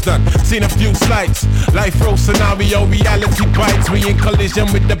bro's done. Seen a few slights. Life row scenario, reality bites. We in collision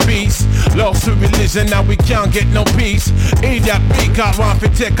with the beast. Lost to religion, now we can't get no peace. Idiot beak out one for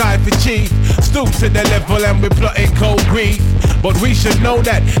tech, eye for chief. Stoop to the level and we plotting cold grief. But we should know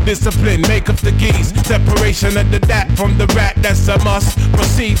that discipline make up the geese. Separation of the dat from the rat, that's a must.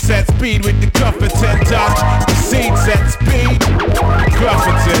 Proceed, set speed with the Clufferton touch. Proceed, set speed.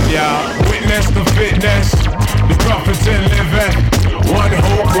 Clufferton, y'all. Witness the fitness. The Clufferton living. One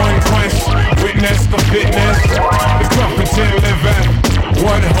hope, one quest. Witness the fitness. The Clufferton living.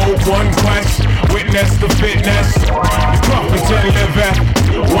 One hope, one quest. Witness the fitness. The Clufferton living.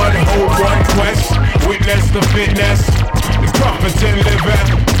 One hope, one quest. Witness the fitness. The Clufferton living.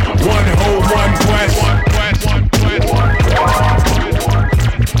 One hope, one quest.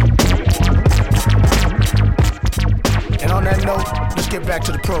 And on that note, let's get back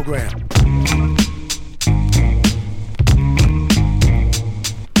to the program.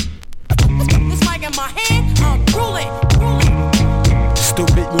 This mic in my hand, I'm ruling.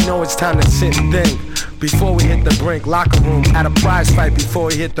 Stupid, you know it's time to sit and think. Before we hit the brink, locker room at a prize fight before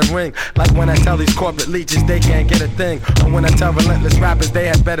we hit the ring. Like when I tell these corporate leeches they can't get a thing, or when I tell relentless rappers they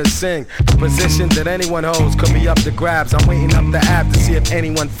had better sing. The position that anyone holds could be up to grabs. I'm waiting up the app to see if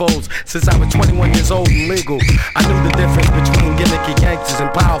anyone folds. Since I was 21 years old and legal, I knew the difference between gimmicky gangsters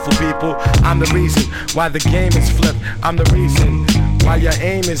and powerful people. I'm the reason why the game is flipped. I'm the reason why your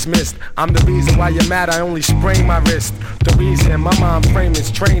aim is missed. I'm the reason why you're mad I only sprain my wrist. The reason my mind frame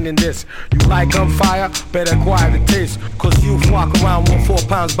is trained in this. You like gunfire? Better acquire the taste. Cause you walk around 1-4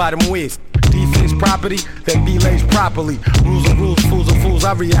 pounds by them waist. Defense property, then be laced properly. Rules are rules, fools are fools,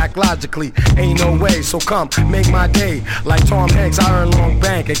 I react logically. Ain't no way, so come, make my day. Like Tom Hanks, I earn long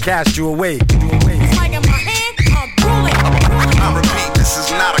bank and cast you away. It's like in my hand, I'm ruling. I repeat, this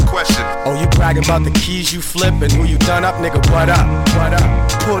is not a question. Oh, you bragging about the keys you flip and who you done up, nigga, what up? What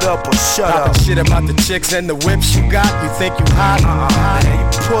up? Put up or shut up. Shit about the chicks and the whips you got, you think you hot?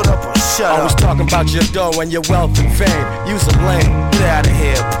 You put up or shut up. Always talking about your dough and your wealth and fame. Use a lame, get out of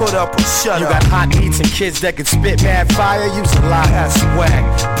here, put up or shut up. You got hot eats and kids that can spit mad fire, use a lot, that's swag.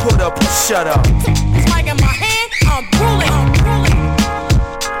 Put up or shut up. It's like in my hand, I'm ruling.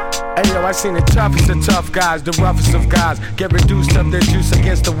 Hey yo, I seen the toughest of tough guys, the roughest of guys get reduced up their juice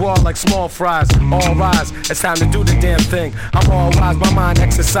against the wall like small fries. All rise, it's time to do the damn thing. I'm all wise, my mind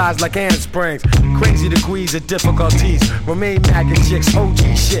exercised like Anna Springs. Crazy degrees of difficulties, remain macking chicks,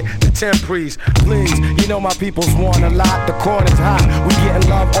 OG shit, the temperies. Please, you know my people's want a lot, the corner's hot. We getting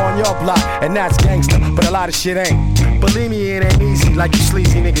love on your block, and that's gangster, but a lot of shit ain't. Believe me, it ain't easy like you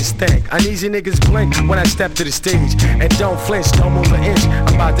sleazy niggas think. Uneasy niggas blink when I step to the stage. And don't flinch, don't move an inch,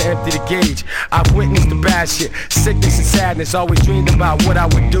 I'm about to empty the gauge. I've witnessed the bad shit, sickness and sadness. Always dreamed about what I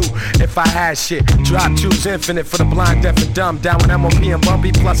would do if I had shit. Drop choose infinite for the blind, deaf and dumb. Down with MOP and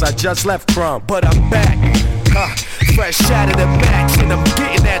Bumpy, plus I just left Crumb. But I'm back, fresh out of the max, and I'm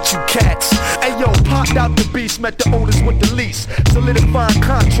getting at you cats. Hey yo, popped out the beast, met the oldest with the least. Solidifying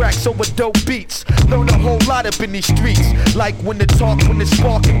contracts over dope beats. Learn a whole lot up in these streets, like when to talk, when to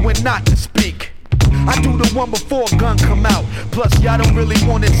spark, and when not to speak. I do the one before a gun come out. Plus y'all don't really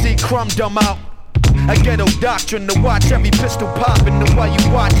wanna see Crumb dumb out. A ghetto doctrine to watch every pistol poppin', and while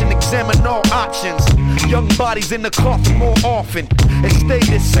you watch and examine all options. Young bodies in the coffin more often. It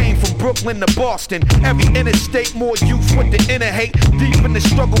stayed the same from Brooklyn to Boston. Every interstate, more youth with the inner hate. Deep in the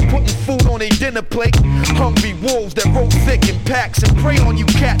struggle, putting food on their dinner plate. Hungry wolves that roll thick in packs and prey on you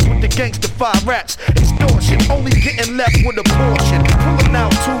cats with the gangster fire raps. Extortion, only getting left with a portion. Pulling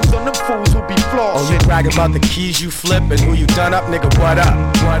out tools on them fools who be flossing. Oh, you bragging about the keys you flip and who you done up, nigga, what up?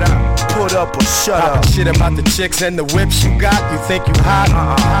 What up? Put up or shut up. Shit about the chicks and the whips you got, you think you hot?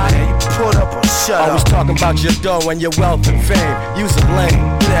 You put up or shut up. Always talking about your dough and your wealth and fame. Use a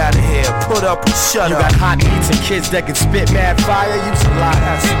lane, get out of here, put up or shut up. You got hot eats and kids that can spit mad fire, use a lot,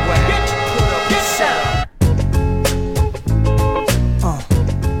 that's swag. Put up or shut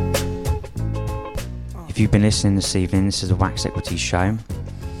up. If you've been listening this evening, this is the Wax Equities show.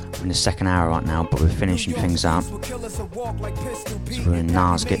 We're in the second hour right now, but we're finishing things up. So we're in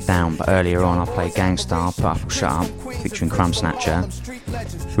Nas Get Down, but earlier on I played Gangstar, Put Up or Shut Up, featuring Crumb Snatcher.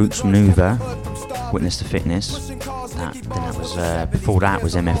 Roots Maneuver, Witness the Fitness. Before that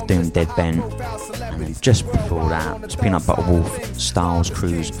was MF Doom, Dead Bent. And then just before that was Peanut Butter Wolf, Styles,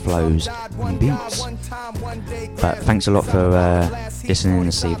 Cruise, Flows and Beats. But thanks a lot for listening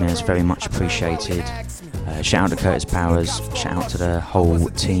this evening, it's very much appreciated. Shout out to Curtis Powers, shout out to the whole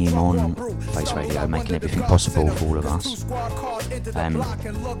team on Face Radio, making everything possible for all of us.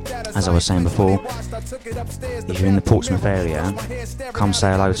 As I was saying before, if you're in the Portsmouth area, come say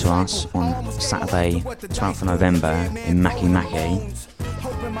hello to us on Saturday 12th of November in Mackie Mackie.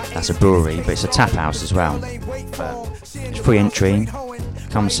 That's a brewery, but it's a tap house as well. It's free entry.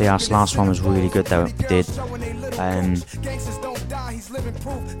 Come see us. Last one was really good though, we did.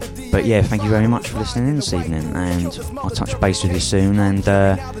 But yeah, thank you very much for listening in this evening, and I'll touch base with you soon, and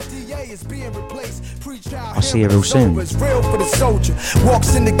I'll see you real soon. It's real for the soldier.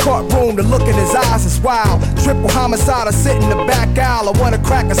 Walks in the courtroom, the look in his eyes is wild. Triple homicide, I sit in the back aisle. I wanna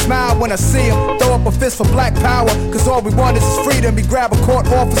crack a smile when I see him. Throw up a fist for black power, cause all we want is his freedom. He grab a court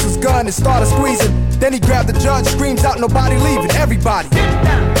officer's gun and started squeezing. Then he grabbed the judge, screams out, nobody leaving. Everybody get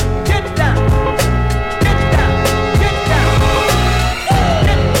down, get down.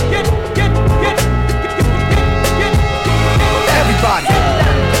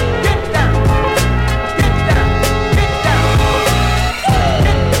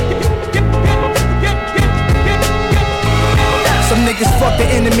 Some niggas fuck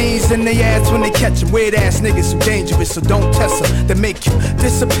their enemies in their ass when they catch them. Weird ass niggas who dangerous, so don't test them. They make you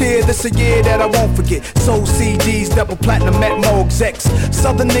disappear. This a year that I won't forget. Soul CDs, double platinum at Mo execs.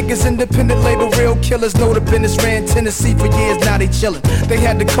 Southern niggas, independent label, real killers. Know the business, ran Tennessee for years, now they chillin'. They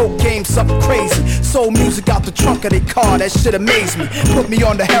had the coke game, something crazy. Soul music out the trunk of their car, that shit amazed me. Put me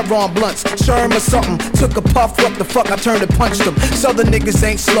on the heroin blunts, Sherm or something. Took a puff, what the fuck, I turned and punched them. Southern niggas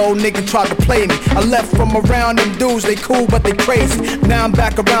ain't slow, nigga tried to play me. I left from around them dudes, they cool but they crazy. Now I'm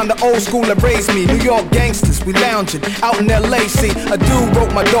back around the old school that raised me. New York gangsters, we lounging out in LA. See, a dude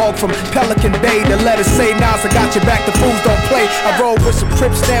wrote my dog from Pelican Bay. The letter say, Nas, I got your back, the fools don't play. I rode with some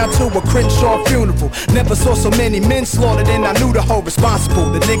Crips down to a Crenshaw funeral. Never saw so many men slaughtered and I knew the whole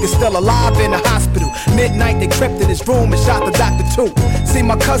responsible. The nigga's still alive in the hospital. Midnight they crept in his room and shot the doctor too. See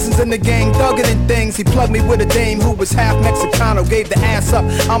my cousins in the gang thugging and things. He plugged me with a dame who was half Mexicano. Gave the ass up,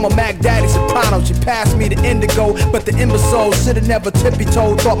 I'm a Mac Daddy soprano. She passed me the indigo, but the imbecile should've never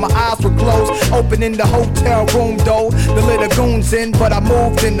tippy-toed. Thought my eyes were closed, opening the hotel room door. The little goons in, but I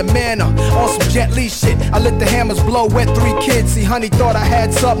moved in the manner. On some Jet Li shit, I let the hammers blow. Wet 3 kids, see honey thought I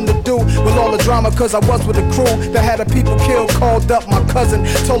had something to do with all the drama, cause I was with a crew that had a people killed. Called up my cousin,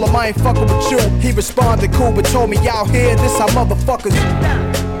 told him I ain't fucking with you. He responded cool, but told me out here, this how motherfuckers get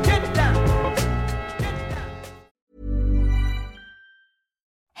down.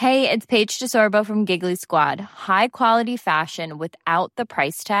 Hey, it's Paige DeSorbo from Giggly Squad. High quality fashion without the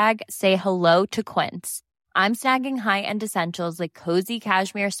price tag. Say hello to Quince. I'm snagging high-end essentials like cozy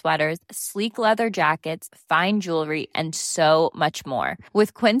cashmere sweaters, sleek leather jackets, fine jewelry, and so much more.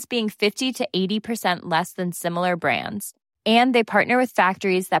 With Quince being 50 to 80% less than similar brands. And they partner with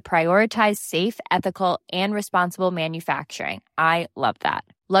factories that prioritize safe, ethical, and responsible manufacturing. I love that.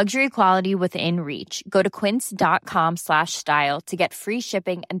 Luxury quality within reach. Go to quince.com/style to get free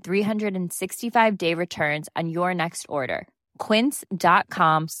shipping and 365-day returns on your next order.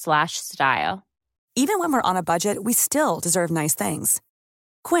 Quince.com/style. Even when we're on a budget, we still deserve nice things.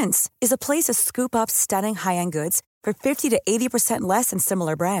 Quince is a place to scoop up stunning high-end goods for 50 to 80% less than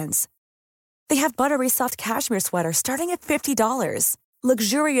similar brands. They have buttery soft cashmere sweaters starting at $50,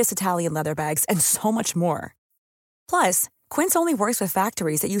 luxurious Italian leather bags, and so much more. Plus, Quince only works with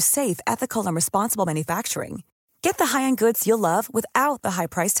factories that use safe, ethical, and responsible manufacturing. Get the high-end goods you'll love without the high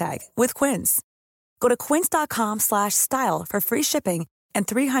price tag with Quince. Go to quince.com/style for free shipping and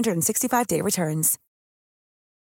 365-day returns.